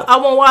 And I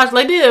won't watch.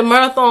 Like, they did a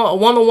marathon, a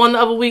 101 the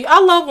other week. I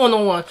love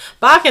 101.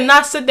 But I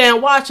cannot sit there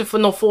and watch it for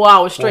no 4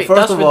 hours straight. Well,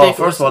 that's ridiculous.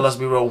 First of all, let's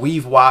be real.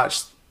 We've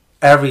watched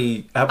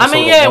every episode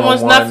of 101.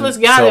 Once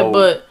Netflix got it,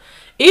 but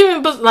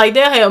Even like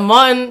they had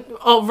Martin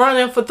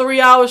running for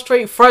 3 hours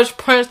straight. Fresh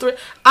Prince 3.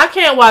 I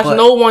can't watch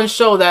no one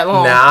show that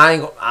long.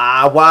 Nah,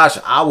 I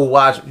will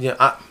watch. You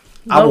know,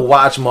 I will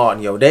watch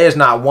Martin, yo. There's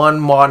not one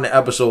Martin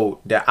episode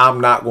that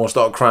I'm not gonna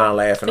start crying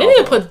laughing. They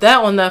didn't put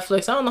that on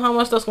Netflix. I don't know how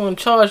much that's gonna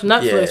charge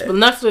Netflix, but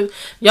Netflix,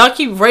 y'all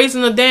keep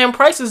raising the damn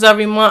prices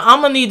every month.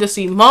 I'm gonna need to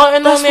see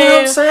Martin on there.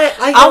 What I'm saying.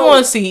 I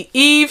want to see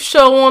Eve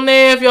show on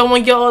there if y'all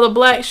want to get all the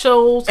black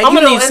shows. I'm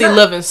gonna need to see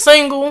Living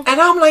Single. And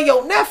I'm like,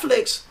 yo,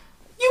 Netflix,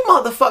 you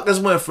motherfuckers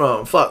went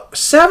from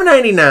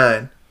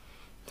 $7.99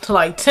 to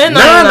like $10.99.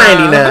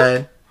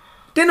 $9.99.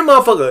 Then the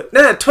motherfucker,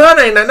 now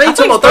 $12.99. Now you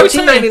talking about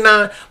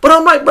 $13.99. But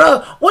I'm like,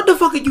 bro, what the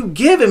fuck are you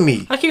giving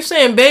me? I keep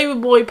saying Baby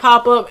Boy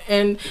pop up,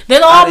 and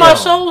then all my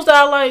shows that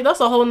I like,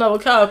 that's a whole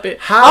nother topic.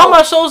 All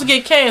my shows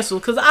get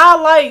canceled because I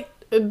like,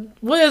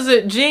 what is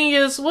it,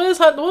 Genius? What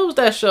was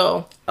that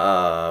show?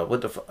 I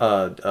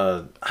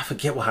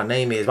forget what her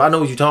name is, but I know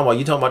what you're talking about.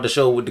 You talking about the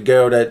show with the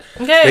girl that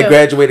they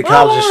graduated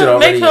college and shit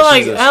already. Make her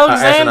like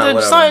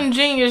Alexander something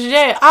Genius.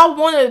 Yeah, I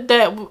wanted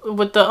that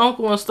with the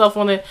uncle and stuff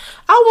on it.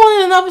 I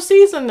wanted another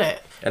season of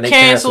that. And they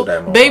canceled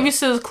that.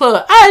 Babysitter's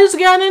Club. I just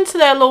got into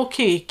that low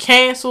key.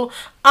 Cancel.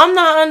 I'm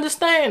not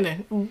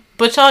understanding.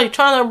 But y'all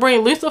trying to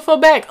bring Lucifer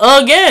back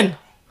again.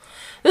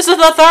 This is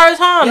the third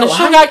time the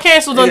show got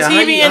canceled on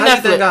TV and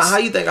Netflix. How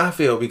you think I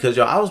feel? Because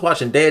I was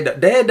watching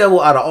Daredevil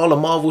out of all the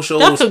Marvel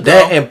shows.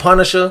 That and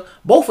Punisher,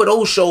 both of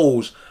those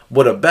shows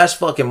were the best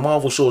fucking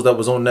Marvel shows that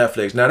was on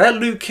Netflix. Now that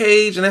Luke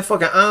Cage and that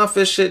fucking Iron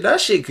Fist shit,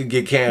 that shit could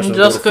get canceled.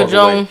 Jessica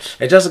Jones.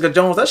 And Jessica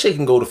Jones, that shit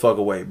can go the fuck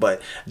away.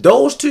 But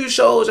those two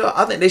shows,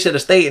 I think they should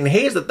have stayed. And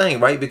here's the thing,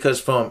 right? Because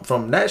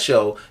from that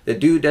show, the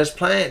dude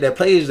that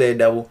plays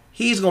Daredevil,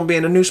 he's gonna be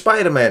in the new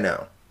Spider-Man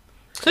now.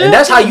 And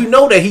that's how you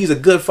know that he's a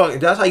good fucking.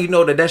 That's how you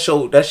know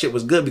that shit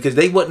was good, because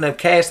they wouldn't have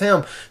cast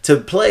him to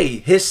play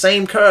his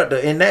same character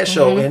in that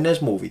show in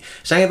this movie.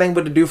 Same thing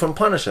with the dude from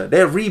Punisher.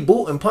 They're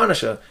rebooting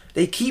Punisher.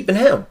 They keeping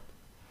him.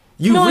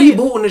 You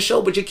rebooting the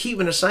show, but you're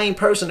keeping the same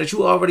person that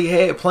you already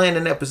had playing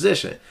in that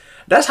position.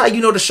 That's how you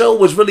know the show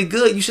was really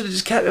good. You should have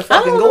just kept it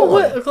fucking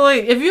going.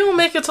 Like, if you don't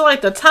make it to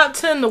like the top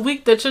 10 the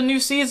week that your new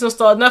season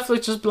starts,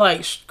 Netflix just be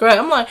like, scrap.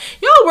 I'm like,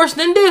 y'all worse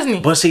than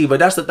Disney. But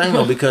that's the thing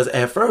though, because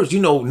at first,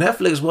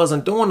 Netflix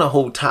wasn't doing the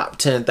whole top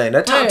 10 thing.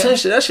 That top 10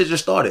 shit, that shit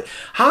just started.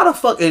 How the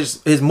fuck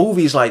is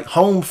movies like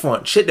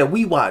Homefront, shit that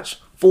we watched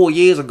 4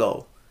 years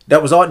ago,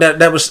 that was on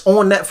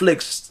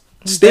Netflix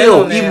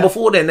still, even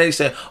before then, they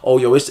said, "Oh,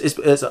 yo,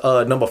 it's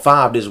number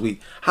 5 this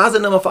week." How's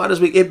it number 5 this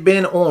week? It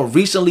been on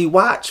recently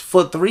watched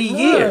for 3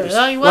 years.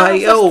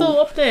 Like, yo, still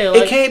up there?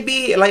 It can't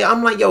be like,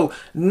 I'm like, yo,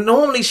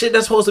 normally shit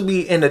that's supposed to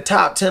be in the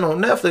top 10 on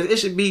Netflix, it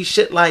should be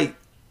shit like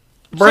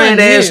brand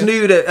ass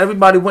new that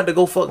everybody went to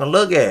go fucking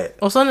look at.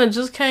 Or something that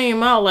just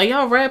came out. Like,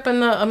 y'all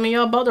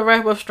y'all about to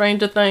wrap up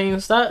Stranger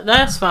Things.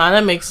 That's fine.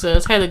 That makes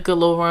sense. Had a good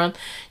little run.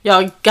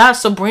 Y'all got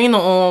Sabrina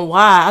on.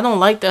 Why? I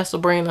don't like that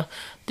Sabrina.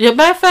 Yeah,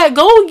 matter of fact,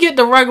 go get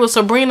the regular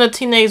Sabrina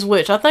Teenage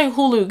Witch. I think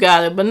Hulu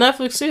got it, but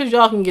Netflix, see if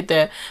y'all can get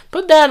that.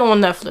 Put that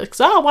on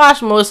Netflix. I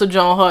watched Melissa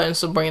Joan Hart and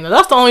Sabrina.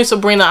 That's the only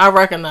Sabrina I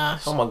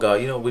recognize. Oh my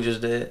god, you know what we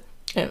just did?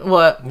 And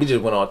what? We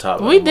just went on top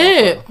of it. We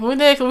did,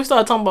 because we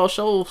started talking about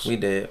shows. We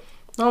did.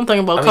 I'm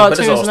thinking about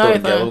cartoons and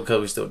everything.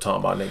 Because we still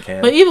talking about Nick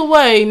Cannon. But either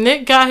way,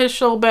 Nick got his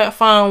show back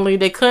finally.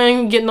 They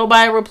couldn't get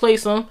nobody to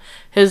replace him.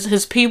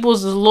 His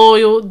peoples is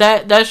loyal.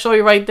 That show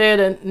you right there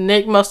that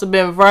Nick must have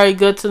been very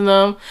good to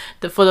them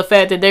for the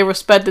fact that they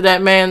respected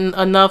that man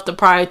enough to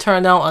probably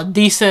turn down a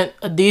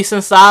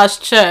decent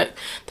sized check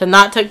to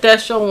not take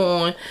that show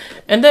on.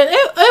 And then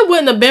it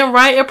wouldn't have been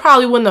right. It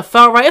probably wouldn't have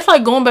felt right. It's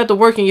like going back to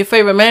work and your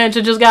favorite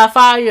manager just got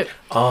fired.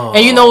 Oh.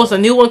 And it's a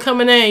new one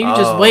coming in. And you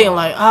just waiting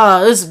like,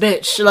 this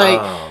bitch.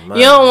 Like,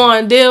 you don't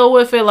want to deal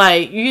with it.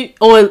 Like, you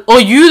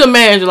the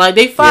manager. Like,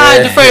 they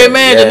fired your favorite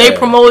manager and they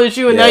promoted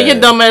you. And now your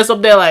dumb ass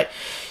up there like,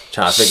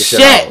 trying to figure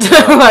shit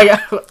out.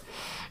 Like,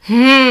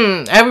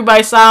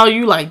 everybody saw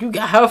you like, you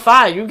got her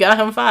fired. You got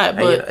him fired.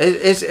 But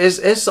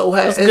it's so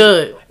happy. It's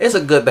good. It's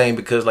a good thing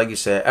because, like you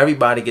said,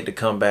 everybody get to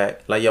come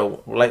back. Like,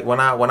 yo, like when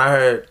I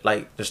heard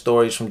like the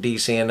stories from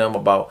DC and them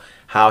about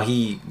how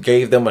he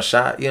gave them a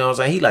shot, you know what I'm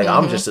saying? He like,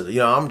 I'm just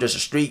a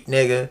street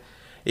nigga.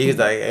 He's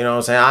like, you know what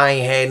I'm saying? I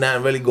ain't had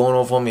nothing really going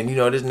on for me. And,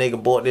 this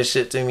nigga bought this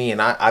shit to me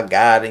and I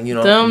got it,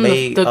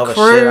 made the other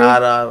crew, shit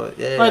out of it.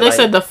 Yeah, like they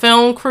said, the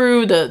film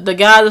crew, the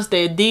guy that's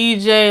their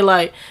DJ,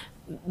 like,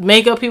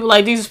 makeup people,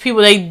 like these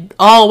people they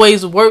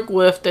always work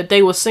with that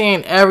they were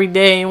seeing every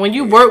day. And when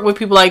you work with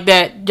people like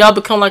that, y'all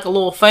become like a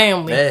little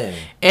family. Man.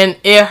 And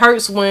it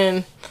hurts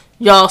when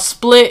y'all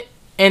split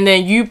and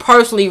then you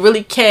personally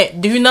really can't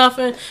do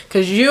nothing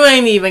because you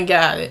ain't even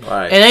got it.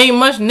 Right. And ain't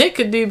much Nick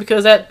could do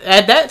because at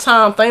that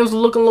time things were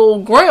looking a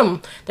little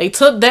grim. They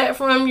took that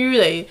from you.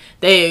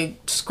 They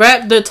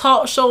scrapped the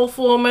talk show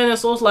for a minute.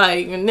 So it's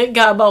like Nick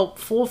got about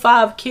 4 or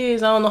 5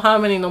 kids. I don't know how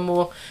many no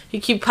more. He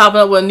keep popping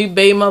up with a new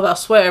baby mother. I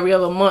swear every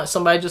other month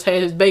somebody just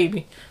had his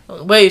baby.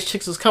 Where his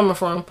chicks is coming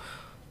from.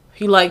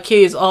 he like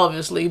kids,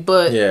 obviously,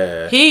 but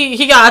yeah,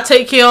 he gotta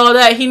take care of all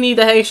that. He need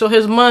to make sure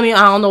his money.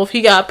 I don't know if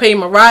he gotta pay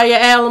Mariah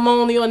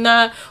alimony or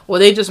not, or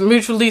they just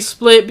mutually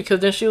split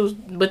because then she was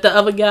with the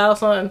other guy or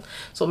something.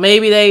 So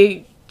maybe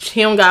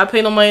he don't gotta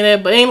pay no money there,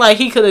 but ain't like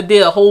he could have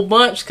did a whole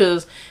bunch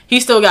because he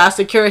still gotta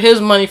secure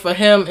his money for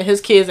him and his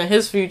kids and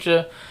his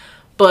future.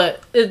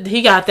 But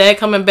he got that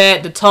coming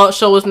back. The talk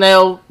show is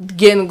now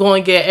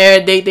going to get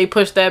air date. They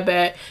pushed that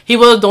back. He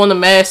was doing the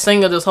Masked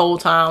Singer this whole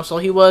time, so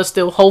he was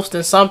still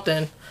hosting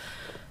something.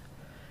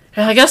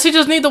 And I guess he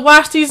just need to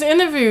watch these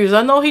interviews.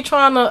 I know he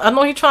trying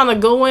to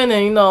go in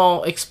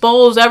and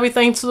expose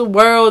everything to the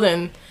world,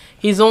 and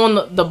he's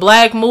on the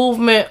black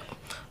movement.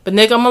 But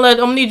Nick, I'm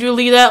gonna need you to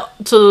leave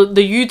that to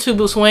the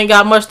YouTubers who ain't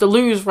got much to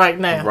lose right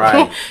now.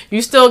 Right.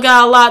 You still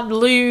got a lot to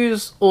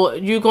lose, or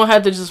you're gonna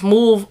have to just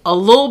move a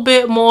little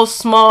bit more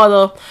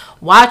smarter,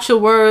 watch your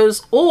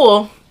words,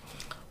 or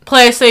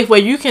play it safe where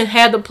you can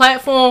have the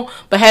platform,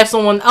 but have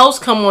someone else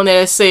come on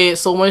there and say it.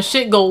 So when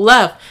shit go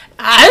left,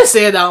 I didn't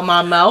say it out of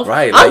my mouth.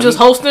 Right. I'm just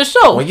hosting the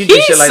show. When you do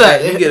shit like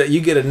that,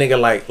 you get a nigga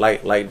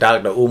like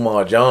Dr.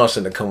 Umar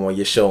Johnson to come on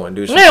your show and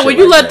do some shit. Yeah, when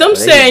you like let that. them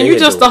say and you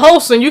just the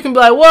host and you can be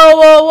like,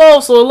 whoa.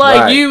 So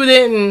like you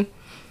didn't.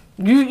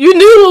 You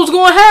knew it was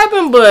gonna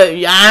happen, but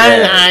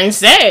I ain't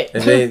say it.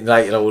 And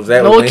then was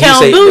that no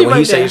when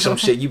he say some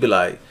shit, you be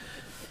like,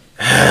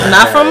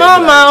 not from my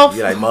mouth.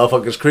 You like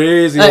motherfuckers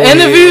crazy.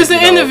 Interview's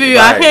an interview.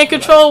 Right. I can't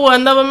control what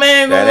another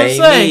man gonna say.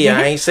 That ain't me.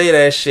 I ain't say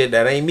that shit.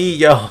 That ain't me,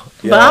 y'all.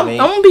 But I'm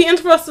gonna be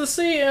interested to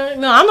see.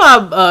 No, I'm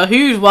not a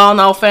huge Wild 'N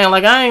Out fan.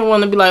 Like I ain't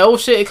want to be like, oh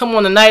shit, it come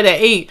on tonight at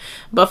 8.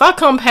 But if I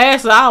come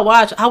past it, I'll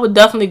watch. I would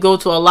definitely go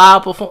to a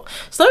live performance.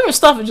 Certain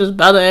stuff is just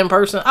better in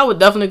person. I would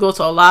definitely go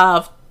to a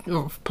live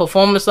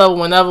performance of it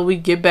whenever we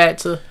get back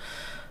to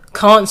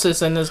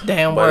concerts in this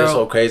damn world. But it's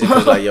so crazy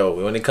because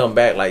when they come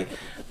back, like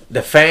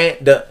the fan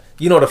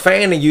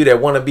in you that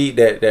want to be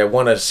that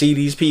want to see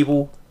these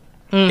people.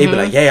 They be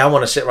like, yeah, I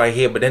want to sit right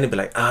here, but then they be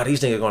like,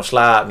 these niggas gonna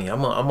slide me. I'm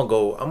gonna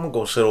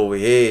go sit over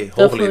here.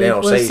 Hopefully they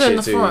don't say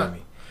shit to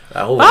me.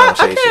 I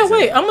can't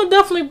wait. I'm gonna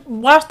definitely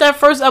watch that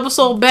first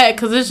episode back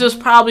because it's just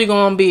probably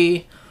gonna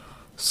be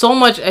so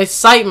much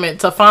excitement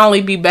to finally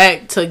be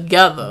back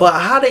together.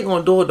 But how they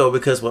gonna do it though?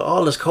 Because with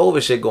all this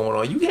COVID shit going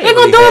on, you can't. They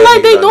gonna do it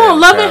like they doing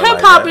Love and Hip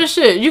Hop and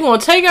shit. You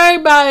gonna take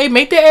everybody,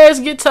 make their ass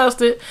get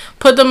tested,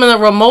 put them in a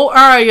remote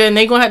area, and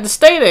they gonna have to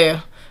stay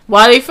there.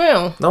 Why they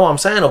film? No, I'm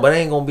saying but there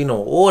ain't gonna be no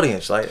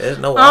audience. Like there's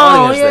no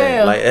audience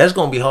there. Like that's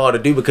gonna be hard to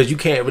do because you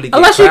can't really get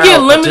unless you get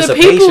limited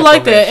people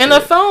like that.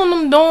 NFL and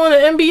them doing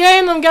the NBA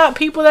and them got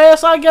people there.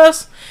 So I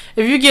guess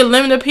if you get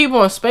limited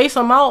people and space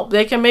them out,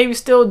 they can maybe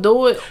still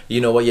do it.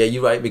 You know what? Yeah,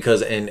 you're right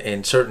because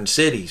in certain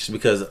cities,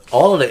 because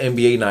all of the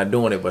NBA not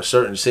doing it, but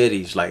certain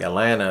cities like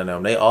Atlanta and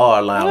them, they are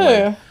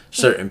allowing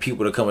certain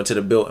people to come into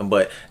the building.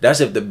 But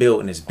that's if the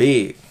building is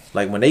big.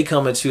 Like when they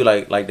come into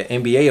like the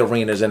NBA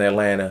arenas in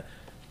Atlanta.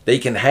 They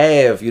can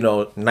have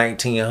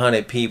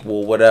 1,900 people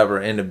or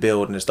whatever in the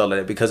building and stuff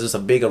like that because it's a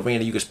big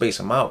arena. You can space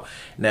them out.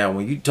 Now,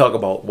 when you talk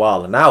about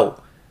Wild 'N Out,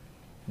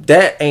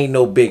 that ain't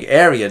no big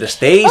area. The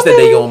stage that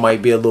they on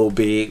might be a little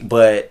big,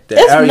 but the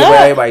area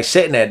where everybody's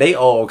sitting at, they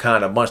all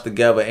kind of bunched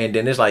together. And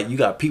then it's like you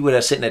got people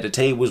that's sitting at the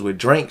tables with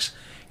drinks.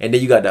 And then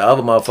you got the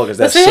other motherfuckers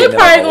that's sitting in the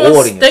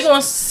audience. They're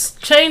gonna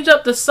change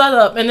up the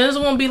setup, and it's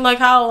gonna be like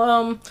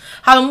how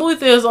the movie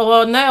theaters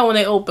are now when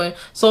they open.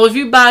 So if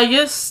you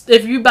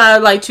buy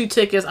like 2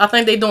 tickets, I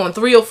think they doing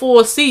 3 or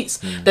 4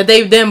 seats that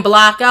they then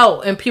block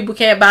out, and people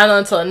can't buy them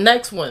until the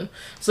next one.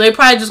 So they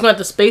probably just gonna have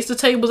to space the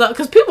tables out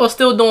because people are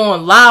still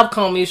doing live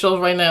comedy shows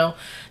right now.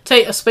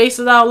 Space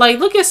it out. Like,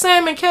 look at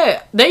Sam and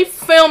Cat. They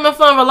film in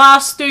front of a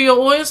live studio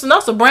audience, and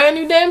that's a brand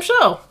new damn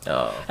show.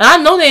 Oh. And I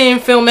know they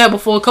didn't film that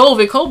before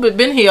COVID. COVID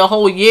been here a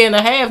whole year and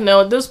a half now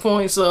at this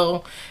point,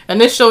 so,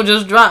 and this show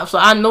just dropped, so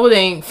I know they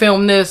ain't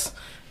filmed this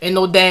in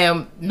no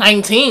damn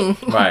 19.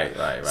 Right.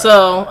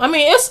 So, I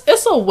mean,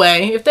 it's a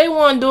way. If they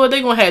want to do it,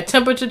 they going to have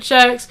temperature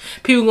checks.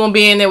 People going to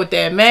be in there with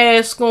their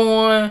mask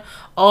on.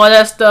 All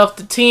that stuff,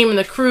 the team and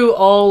the crew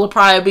all will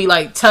probably be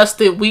like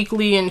tested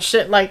weekly and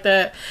shit like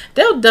that.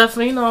 They'll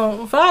definitely,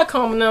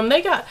 Viacom and them,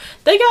 they got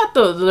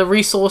the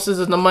resources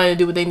and the money to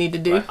do what they need to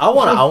do. I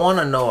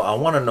wanna know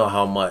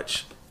how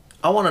much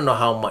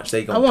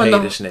they gonna pay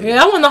this nigga.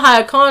 Yeah, I wanna know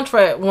how a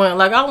contract went.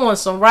 Like I want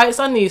some rights,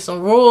 I need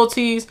some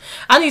royalties.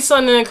 I need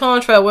something in the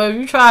contract where if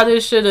you try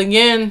this shit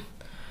again,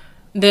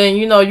 then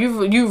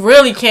you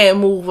really can't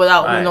move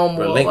without me no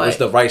more. Relinquish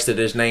the rights to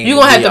this name. You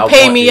gonna have to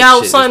pay me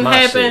out. Something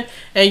happened,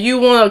 and you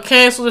want to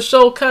cancel the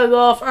show, cut it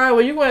off. All right,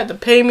 well you gonna have to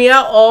pay me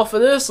out all for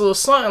this or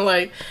something.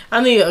 Like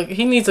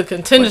he needs a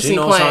contingency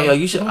plan.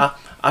 Like, you should.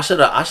 I should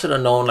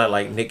have known that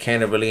like Nick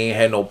Cannon really ain't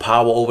had no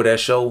power over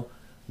that show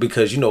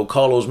because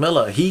Carlos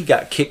Miller he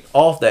got kicked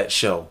off that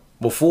show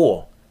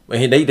before.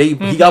 And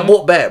he got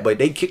brought back, but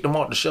they kicked him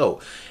off the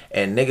show,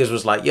 and niggas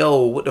was like,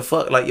 yo, what the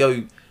fuck, like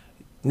yo.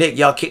 Nick,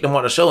 y'all kicked him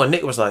on the show, and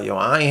Nick was like, yo,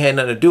 I ain't had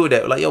nothing to do with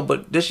that. Like, yo,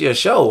 but this your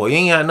show. You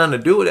ain't had nothing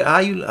to do with it. How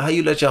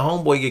you let your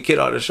homeboy get kicked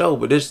out of the show?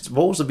 But this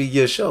supposed to be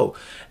your show.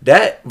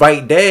 That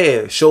right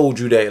there showed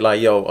you that, like,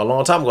 yo, a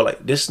long time ago,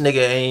 like, this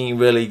nigga ain't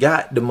really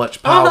got the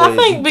much power I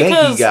think as you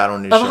think he got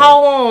on this show. Of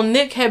how long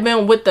Nick had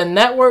been with the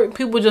network,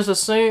 people just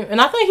assume, and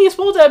I think he's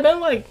supposed to have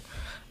been like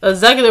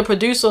executive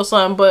producer or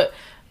something, but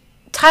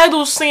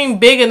titles seem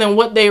bigger than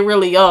what they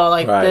really are.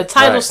 Like, the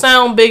titles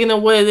sound bigger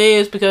than what it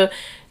is, because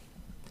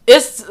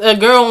it's a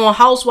girl on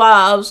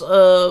Housewives,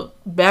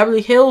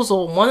 Beverly Hills,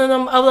 or one of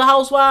them other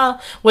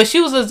Housewives, where she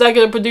was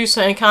executive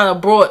producer and kind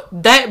of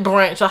brought that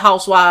branch of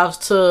Housewives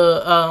to,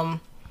 what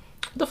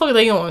the fuck are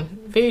they on?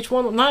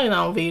 VH1? Not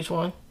on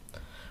VH1.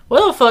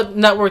 Whatever fuck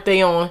network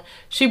they on.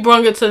 She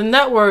brung it to the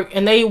network,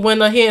 and they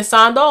went ahead and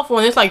signed off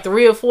on it. It's like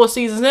 3 or 4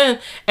 seasons in,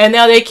 and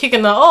now they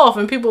kicking her off,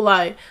 and people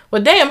like,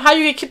 well, damn, how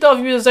you get kicked off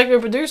if you're executive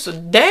producer?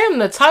 Damn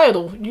the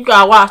title. You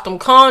gotta watch them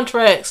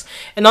contracts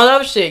and all that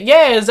other shit.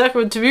 Yeah,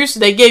 executive producer,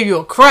 they gave you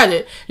a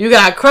credit. You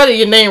got credit,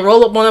 your name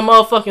roll up on the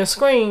motherfucking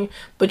screen,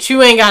 but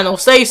you ain't got no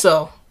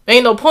say-so.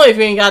 Ain't no point if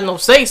you ain't got no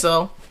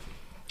say-so.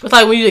 It's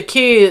like when you're a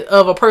kid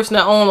of a person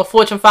that owns a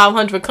Fortune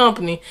 500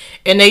 company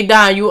and they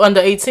die and you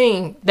under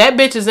 18. That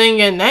bitch is in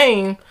your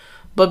name,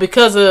 but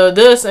because of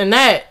this and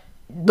that,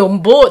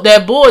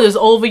 that board is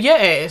over your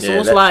ass. So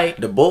it's like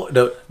the board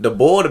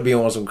would be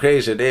on some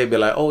crazy shit. They'd be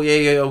like, oh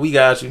yeah, we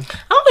got you.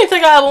 I don't even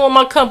think I ever want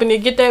my company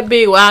to get that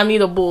big where I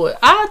need a board.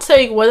 I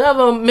take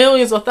whatever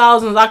millions or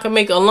thousands I can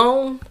make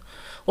alone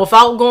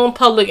without going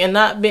public and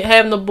not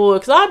having a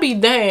board. Because I'd be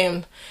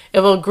damned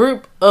if a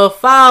group of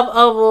 5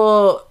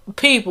 other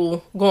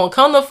people gonna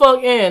come the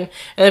fuck in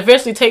and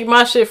eventually take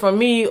my shit from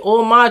me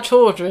or my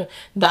children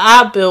that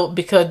I built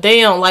because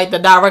they don't like the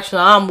direction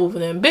I'm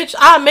moving in. Bitch,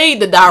 I made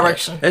the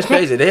direction. That's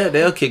crazy.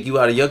 They'll kick you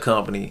out of your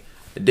company,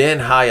 then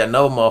hire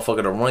another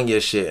motherfucker to run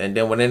your shit, and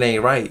then when it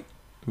ain't right,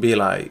 be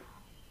like,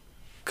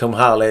 come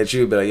holler at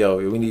you, be like, yo,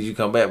 we need you to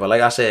come back. But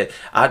like I said,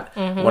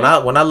 when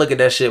I look at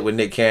that shit with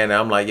Nick Cannon,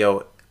 I'm like,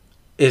 yo,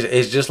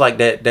 it's just like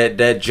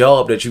that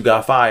job that you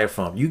got fired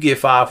from. You get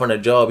fired from the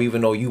job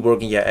even though you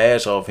working your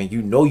ass off, and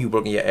you know you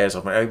working your ass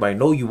off, and everybody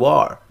know you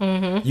are.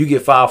 You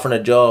get fired from the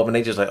job, and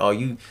they just like, oh,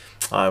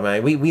 all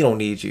right, man, we don't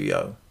need you,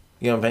 yo.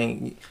 You know what I'm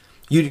saying?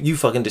 You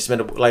fucking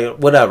expendable, like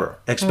whatever,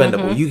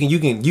 expendable. You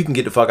can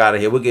get the fuck out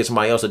of here. We'll get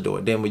somebody else to do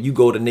it. Then when you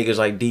go to niggas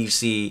like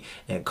DC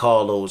and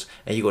Carlos,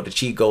 and you go to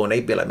Chico, and they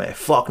be like, man,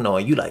 fuck no.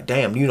 And you like,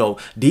 damn, you know,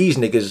 these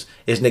niggas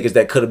is niggas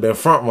that could have been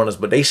front runners,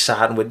 but they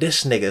siding with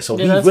this nigga, so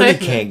we really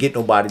can't get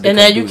nobody to come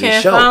do this show. And then you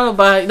can't find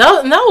nobody.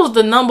 That was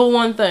the number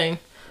one thing.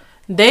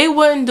 They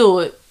wouldn't do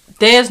it.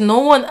 There's no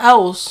one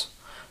else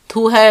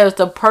who has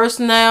the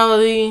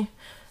personality,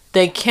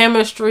 the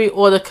chemistry,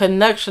 or the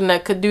connection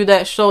that could do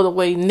that show the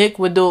way Nick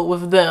would do it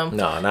with them.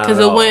 No, not because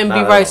it wouldn't be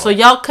right. So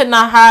y'all could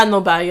not hire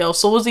nobody else.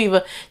 So it was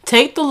either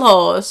take the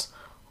laws,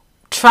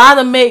 try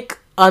to make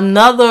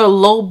another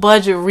low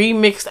budget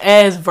remixed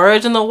ass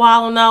version of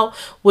Wild 'N Out,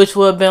 which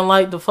would have been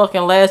like the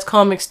fucking Last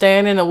Comic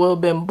Standing, and would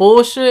have been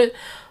bullshit.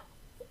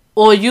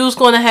 Or you was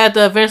going to have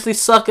to eventually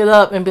suck it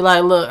up and be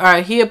like, look, all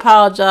right, he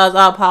apologized,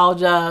 I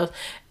apologize.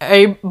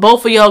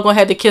 Both of y'all going to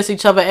have to kiss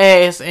each other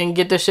ass and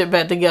get this shit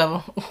back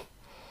together.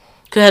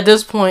 Because at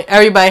this point,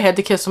 everybody had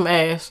to kiss some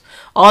ass.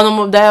 All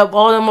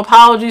them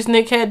apologies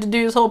Nick had to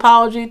do, his whole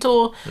apology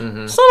tour. Some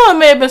of them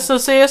may have been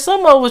sincere.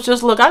 Some of it was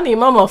just, look, I need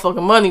my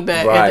motherfucking money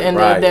back at the end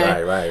of the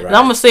day. Right. And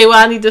I'm going to say what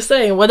I need to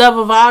say. And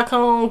whatever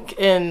Viacom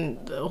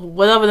and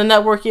whatever the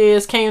network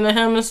is came to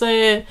him and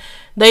said,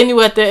 they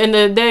knew at the end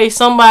of the day,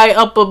 somebody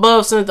up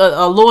above sent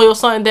a lawyer or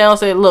something down and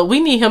said, look,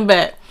 we need him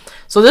back.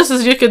 So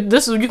you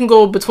can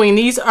go between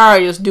these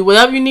areas, do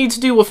whatever you need to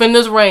do within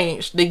this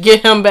range to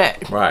get him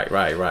back. Right.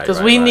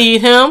 Because we need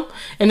him,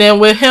 and then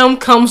with him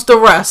comes the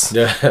rest.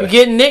 Yeah. You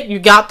get Nick, you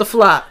got the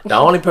flock. The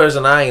only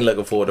person I ain't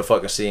looking forward to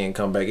fucking seeing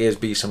come back is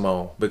B.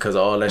 Simone, because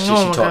of all that shit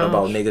she talking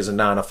about niggas and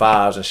 9 to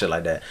 5s and shit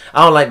like that.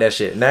 I don't like that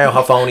shit. Now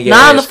her phony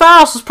ass 9 to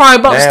 5s was probably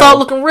about to start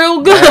looking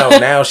real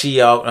good. Now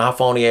she out her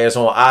phony ass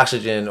on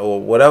Oxygen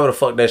or whatever the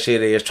fuck that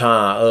shit is,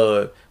 trying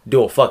to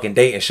do a fucking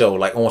dating show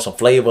like on some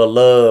Flavor of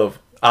Love,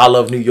 I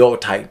Love New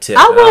York type tip.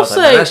 I will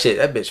say like,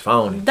 that bitch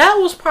phony. That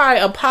was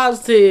probably a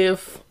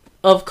positive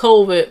of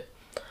COVID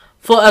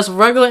for us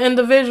regular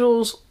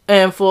individuals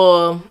and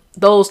for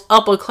those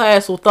upper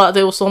class who thought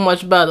they were so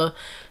much better.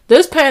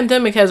 This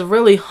pandemic has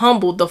really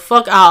humbled the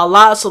fuck out of a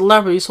lot of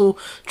celebrities who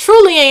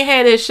truly ain't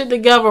had their shit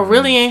together,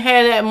 really ain't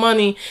had that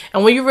money.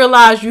 And when you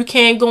realize you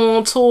can't go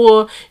on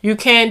tour, you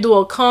can't do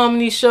a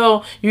comedy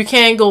show, you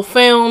can't go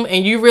film,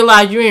 and you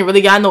realize you ain't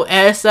really got no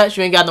assets,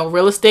 you ain't got no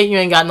real estate, you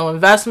ain't got no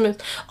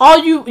investments.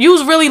 You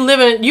was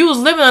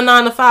living a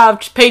 9 to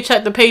 5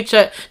 paycheck to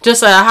paycheck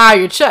just at a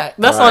higher check.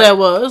 That's all that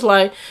was.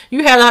 Like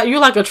you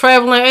like a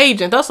traveling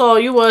agent. That's all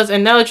you was.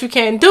 And now that you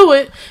can't do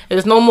it,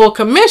 there's no more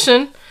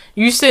commission.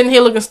 You sitting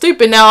here looking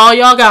stupid. Now all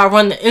y'all gotta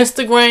run to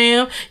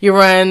Instagram. You're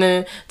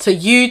running to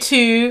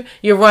YouTube.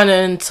 You're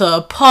running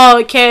to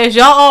podcasts.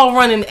 Y'all all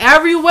running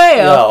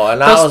everywhere. Yo,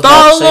 and I to was start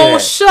about to a little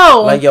say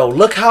show. like, yo,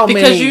 look how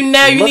because many. you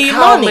need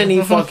how money.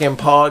 many fucking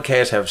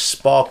podcasts have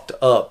sparked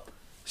up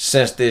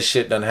since this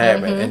shit done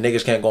happened, and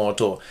niggas can't go on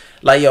tour.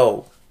 Like,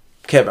 yo,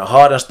 Kevin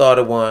Hart done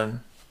started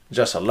one.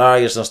 Just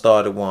Hilarious done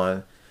started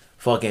one.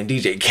 Fucking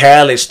DJ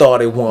Khaled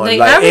started one.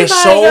 Like,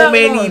 it's so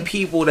many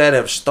people that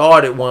have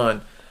started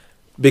one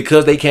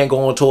because they can't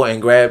go on tour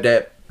and grab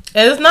that.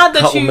 And it's not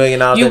that you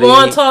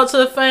want to talk to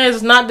the fans.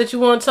 It's not that you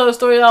want to tell the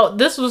story out.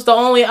 This was the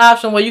only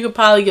option where you could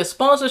probably get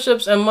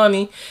sponsorships and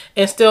money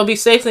and still be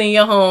safely in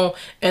your home.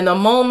 And the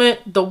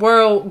moment the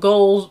world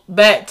goes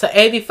back to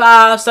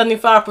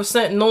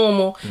 85-75%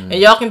 normal, and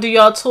y'all can do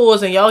y'all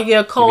tours and y'all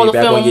get a call to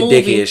film a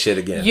movie, shit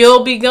again.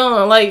 You'll be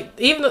gone. Like,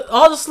 even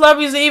all the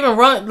celebrities that even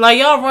run, like,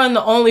 y'all run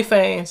the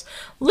OnlyFans.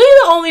 Leave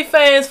the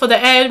OnlyFans for the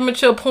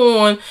amateur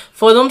porn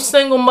for them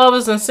single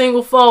mothers and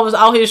single fathers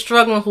out here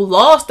struggling who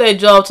lost their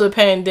job to the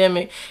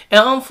pandemic.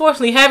 And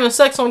unfortunately, having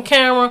sex on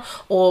camera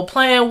or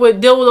playing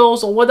with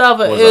dildos or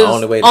whatever is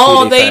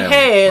all they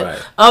had,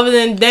 other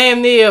than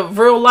damn near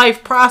real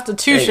life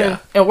prostitution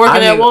and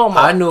working at Walmart.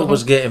 I knew it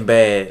was getting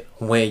bad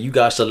when you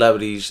got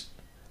celebrities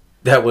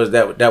that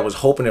was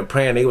hoping and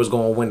praying they was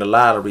going to win the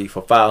lottery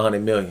for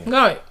 $500 million.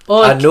 Right.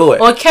 I knew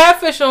it. Or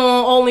catfish on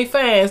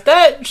OnlyFans.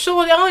 That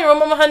shorty, I don't even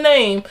remember her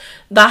name.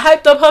 That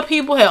hyped up her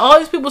people, had all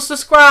these people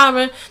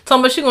subscribing,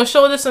 talking about she gonna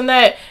show this and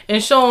that,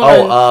 and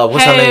showing.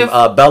 What's her name?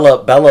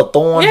 Bella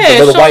Thorne,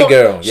 the little white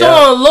girl.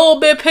 Showing a little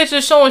bit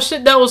pictures, showing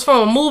shit that was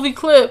from a movie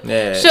clip,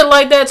 shit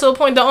like that, to the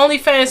point the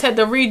OnlyFans had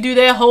to redo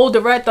their whole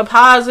direct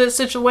deposit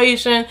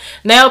situation.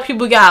 Now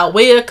people gotta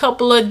wait a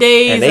couple of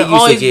days and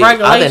all these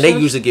regulations. I think they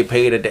used to get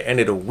paid at the end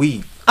of the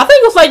week. I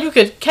think it was like you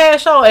could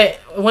cash out at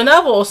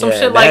whenever or some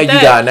shit like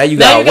that. Now you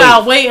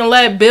gotta wait and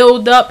let it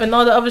build up and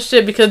all the other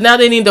shit, because now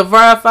they need to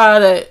verify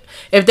that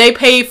if they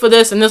paid for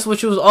this and this is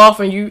what you was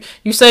offering.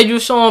 You said you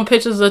showing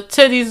pictures of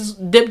titties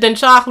dipped in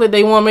chocolate.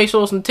 They want to make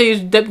sure some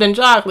titties dipped in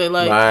chocolate.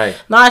 Like,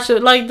 not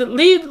shit. Like,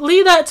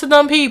 leave that to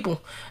them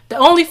people. The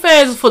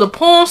OnlyFans is for the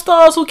porn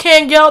stars who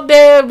can't get out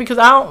there, because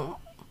I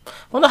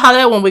wonder how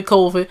that went with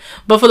COVID.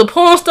 But for the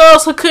porn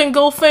stars who couldn't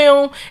go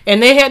film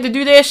and they had to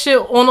do their shit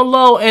on the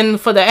low, and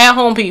for the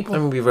at-home people.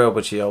 Let me be real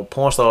with you, yo.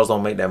 Porn stars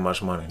don't make that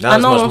much money. Not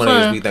as much money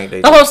as we think they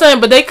do. That's what I'm saying.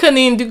 But they couldn't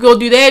even go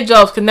do their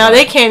jobs, because now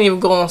they can't even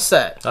go on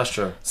set. That's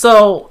true.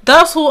 So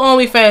that's who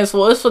OnlyFans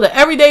for. It's for the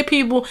everyday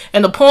people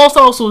and the porn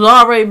stars who's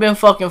already been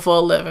fucking for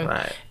a living.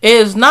 Right. It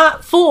is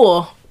not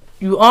for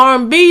you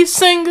R&B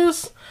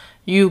singers,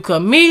 you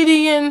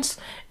comedians,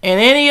 and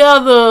any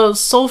other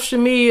social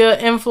media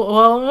info.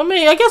 Well, I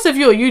mean, I guess if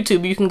you're a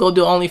YouTuber, you can go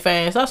do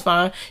OnlyFans. That's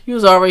fine. You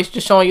was already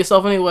just showing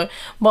yourself anyway.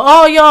 But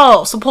all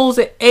y'all supposed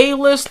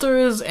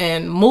A-listers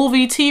and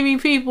movie,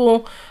 TV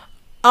people,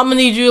 I'm going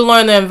to need you to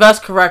learn to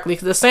invest correctly.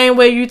 Because the same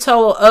way you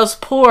tell us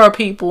poor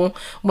people,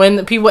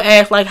 when people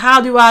ask, like, how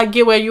do I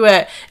get where you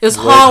at? It's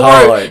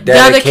hard work,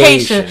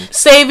 dedication,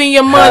 saving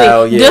your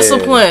money,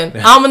 discipline.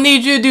 I'm going to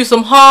need you to do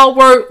some hard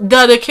work,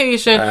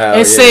 dedication,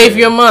 and save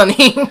your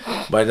money.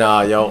 But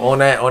nah, yo, on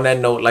that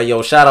note, like,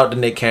 yo, shout out to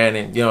Nick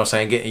Cannon, you know what I'm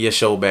saying, getting your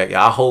show back.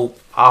 I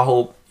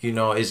hope, you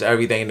know, it's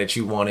everything that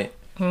you wanted.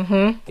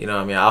 Mm-hmm. You know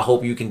what I mean? I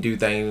hope you can do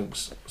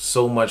things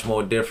so much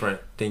more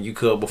different than you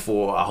could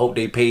before. I hope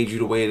they paid you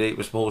the way they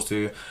were supposed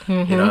to.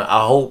 Mm-hmm. You know,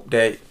 I hope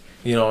that,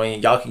 you know what I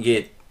mean, y'all can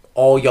get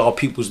all y'all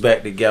peoples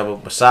back together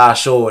besides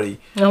Shorty.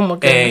 Oh my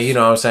goodness. And you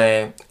know what I'm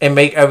saying? And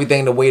make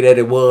everything the way that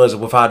it was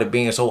without it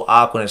being so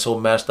awkward and so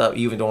messed up,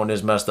 even during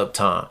this messed up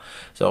time.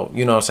 So,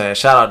 you know what I'm saying?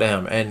 Shout out to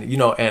him. And, you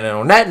know, and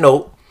on that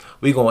note,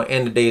 we're going to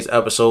end today's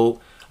episode.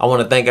 I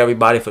want to thank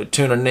everybody for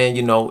tuning in.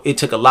 You know, it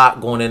took a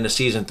lot going into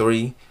season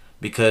 3.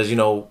 Because, you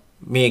know,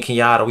 me and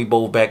Kenyatta, we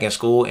both back in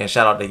school. And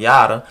shout out to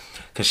Yada,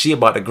 because she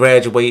about to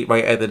graduate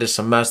right after this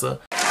semester.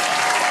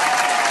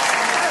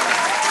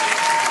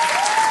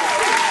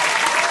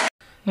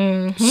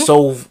 Mm-hmm.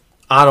 So,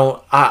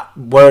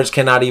 words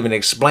cannot even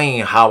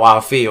explain how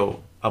I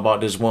feel about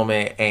this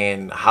woman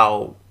and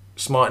how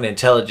smart and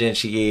intelligent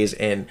she is.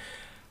 And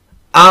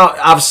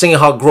I've seen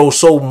her grow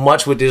so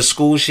much with this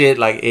school shit.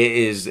 Like, it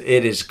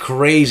is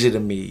crazy to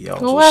me, yo.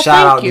 So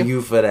shout out to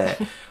you for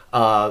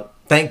that.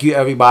 Thank you,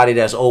 everybody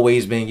that's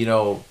always been, you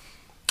know,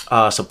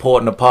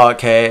 supporting the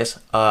podcast.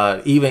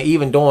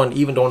 Even during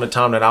the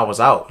time that I was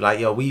out, like,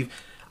 yo,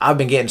 I've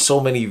been getting so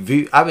many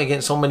plays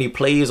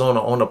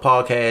on the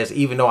podcast,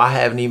 even though I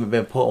haven't even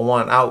been putting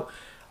one out.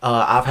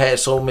 I've had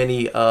so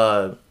many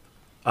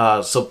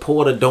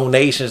supporter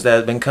donations that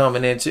have been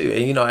coming in too,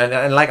 and you know,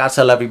 and like I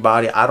tell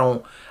everybody, I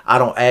don't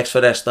ask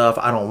for that stuff.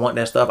 I don't want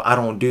that stuff. I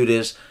don't do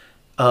this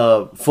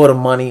for the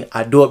money.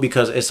 I do it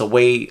because it's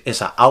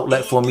an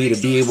outlet for me to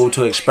be able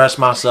to express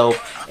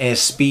myself and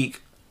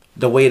speak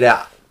the way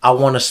that I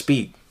want to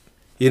speak.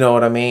 You know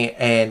what I mean?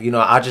 And, you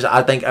know, I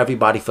thank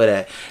everybody for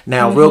that.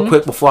 Now, real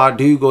quick, before I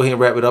do go ahead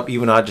and wrap it up,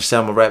 even though I just said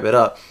I'm going to wrap it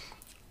up,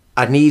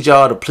 I need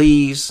y'all to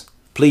please,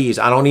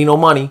 I don't need no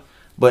money,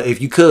 but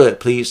if you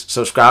could, please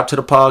subscribe to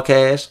the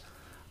podcast.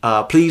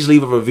 Please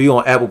leave a review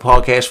on Apple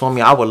Podcasts for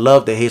me. I would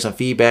love to hear some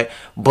feedback.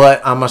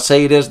 But I'm gonna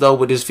say this though,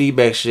 with this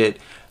feedback shit,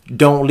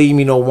 don't leave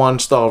me no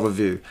 1-star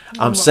review.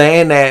 I'm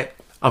saying that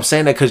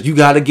because you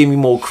gotta give me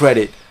more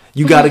credit.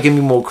 You gotta give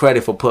me more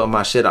credit for putting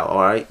my shit out.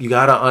 All right, you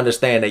gotta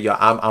understand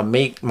that I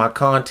make my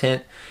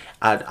content.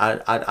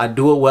 I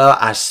do it well.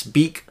 I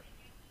speak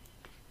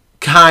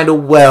kind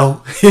of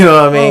well. You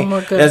know what I mean? Oh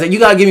my God. You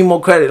gotta give me more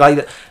credit.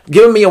 Like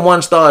giving me a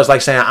 1-star is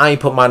like saying I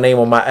ain't put my name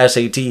on my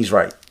SATs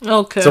right.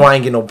 Okay. So I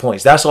ain't get no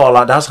points. That's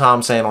how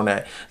I'm saying on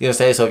that. You know what I'm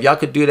saying? So if y'all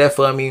could do that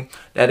for me,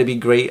 that'd be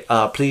great.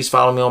 Please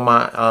follow me on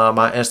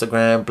my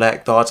Instagram,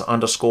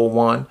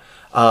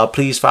 blackthoughts_1.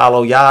 Please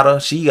follow Yada.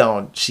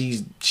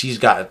 She's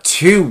got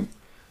two.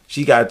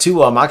 She got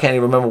 2 of them. I can't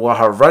even remember what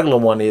her regular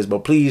one is,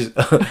 but please,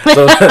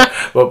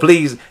 but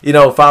please,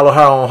 follow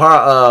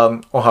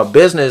her on her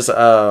business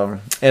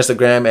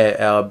Instagram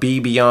at B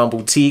Beyond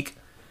Boutique.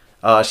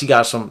 She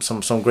got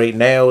some great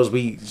nails.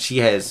 She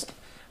has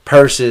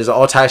purses,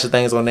 all types of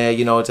things on there.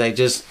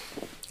 Just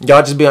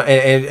y'all just be on,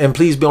 and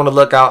please be on the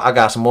lookout. I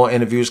got some more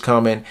interviews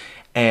coming,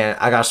 and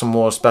I got some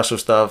more special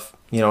stuff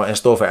in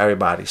store for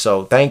everybody.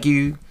 So thank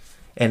you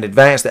in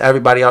advance to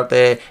everybody out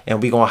there,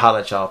 and we gonna holler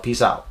at y'all.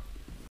 Peace out.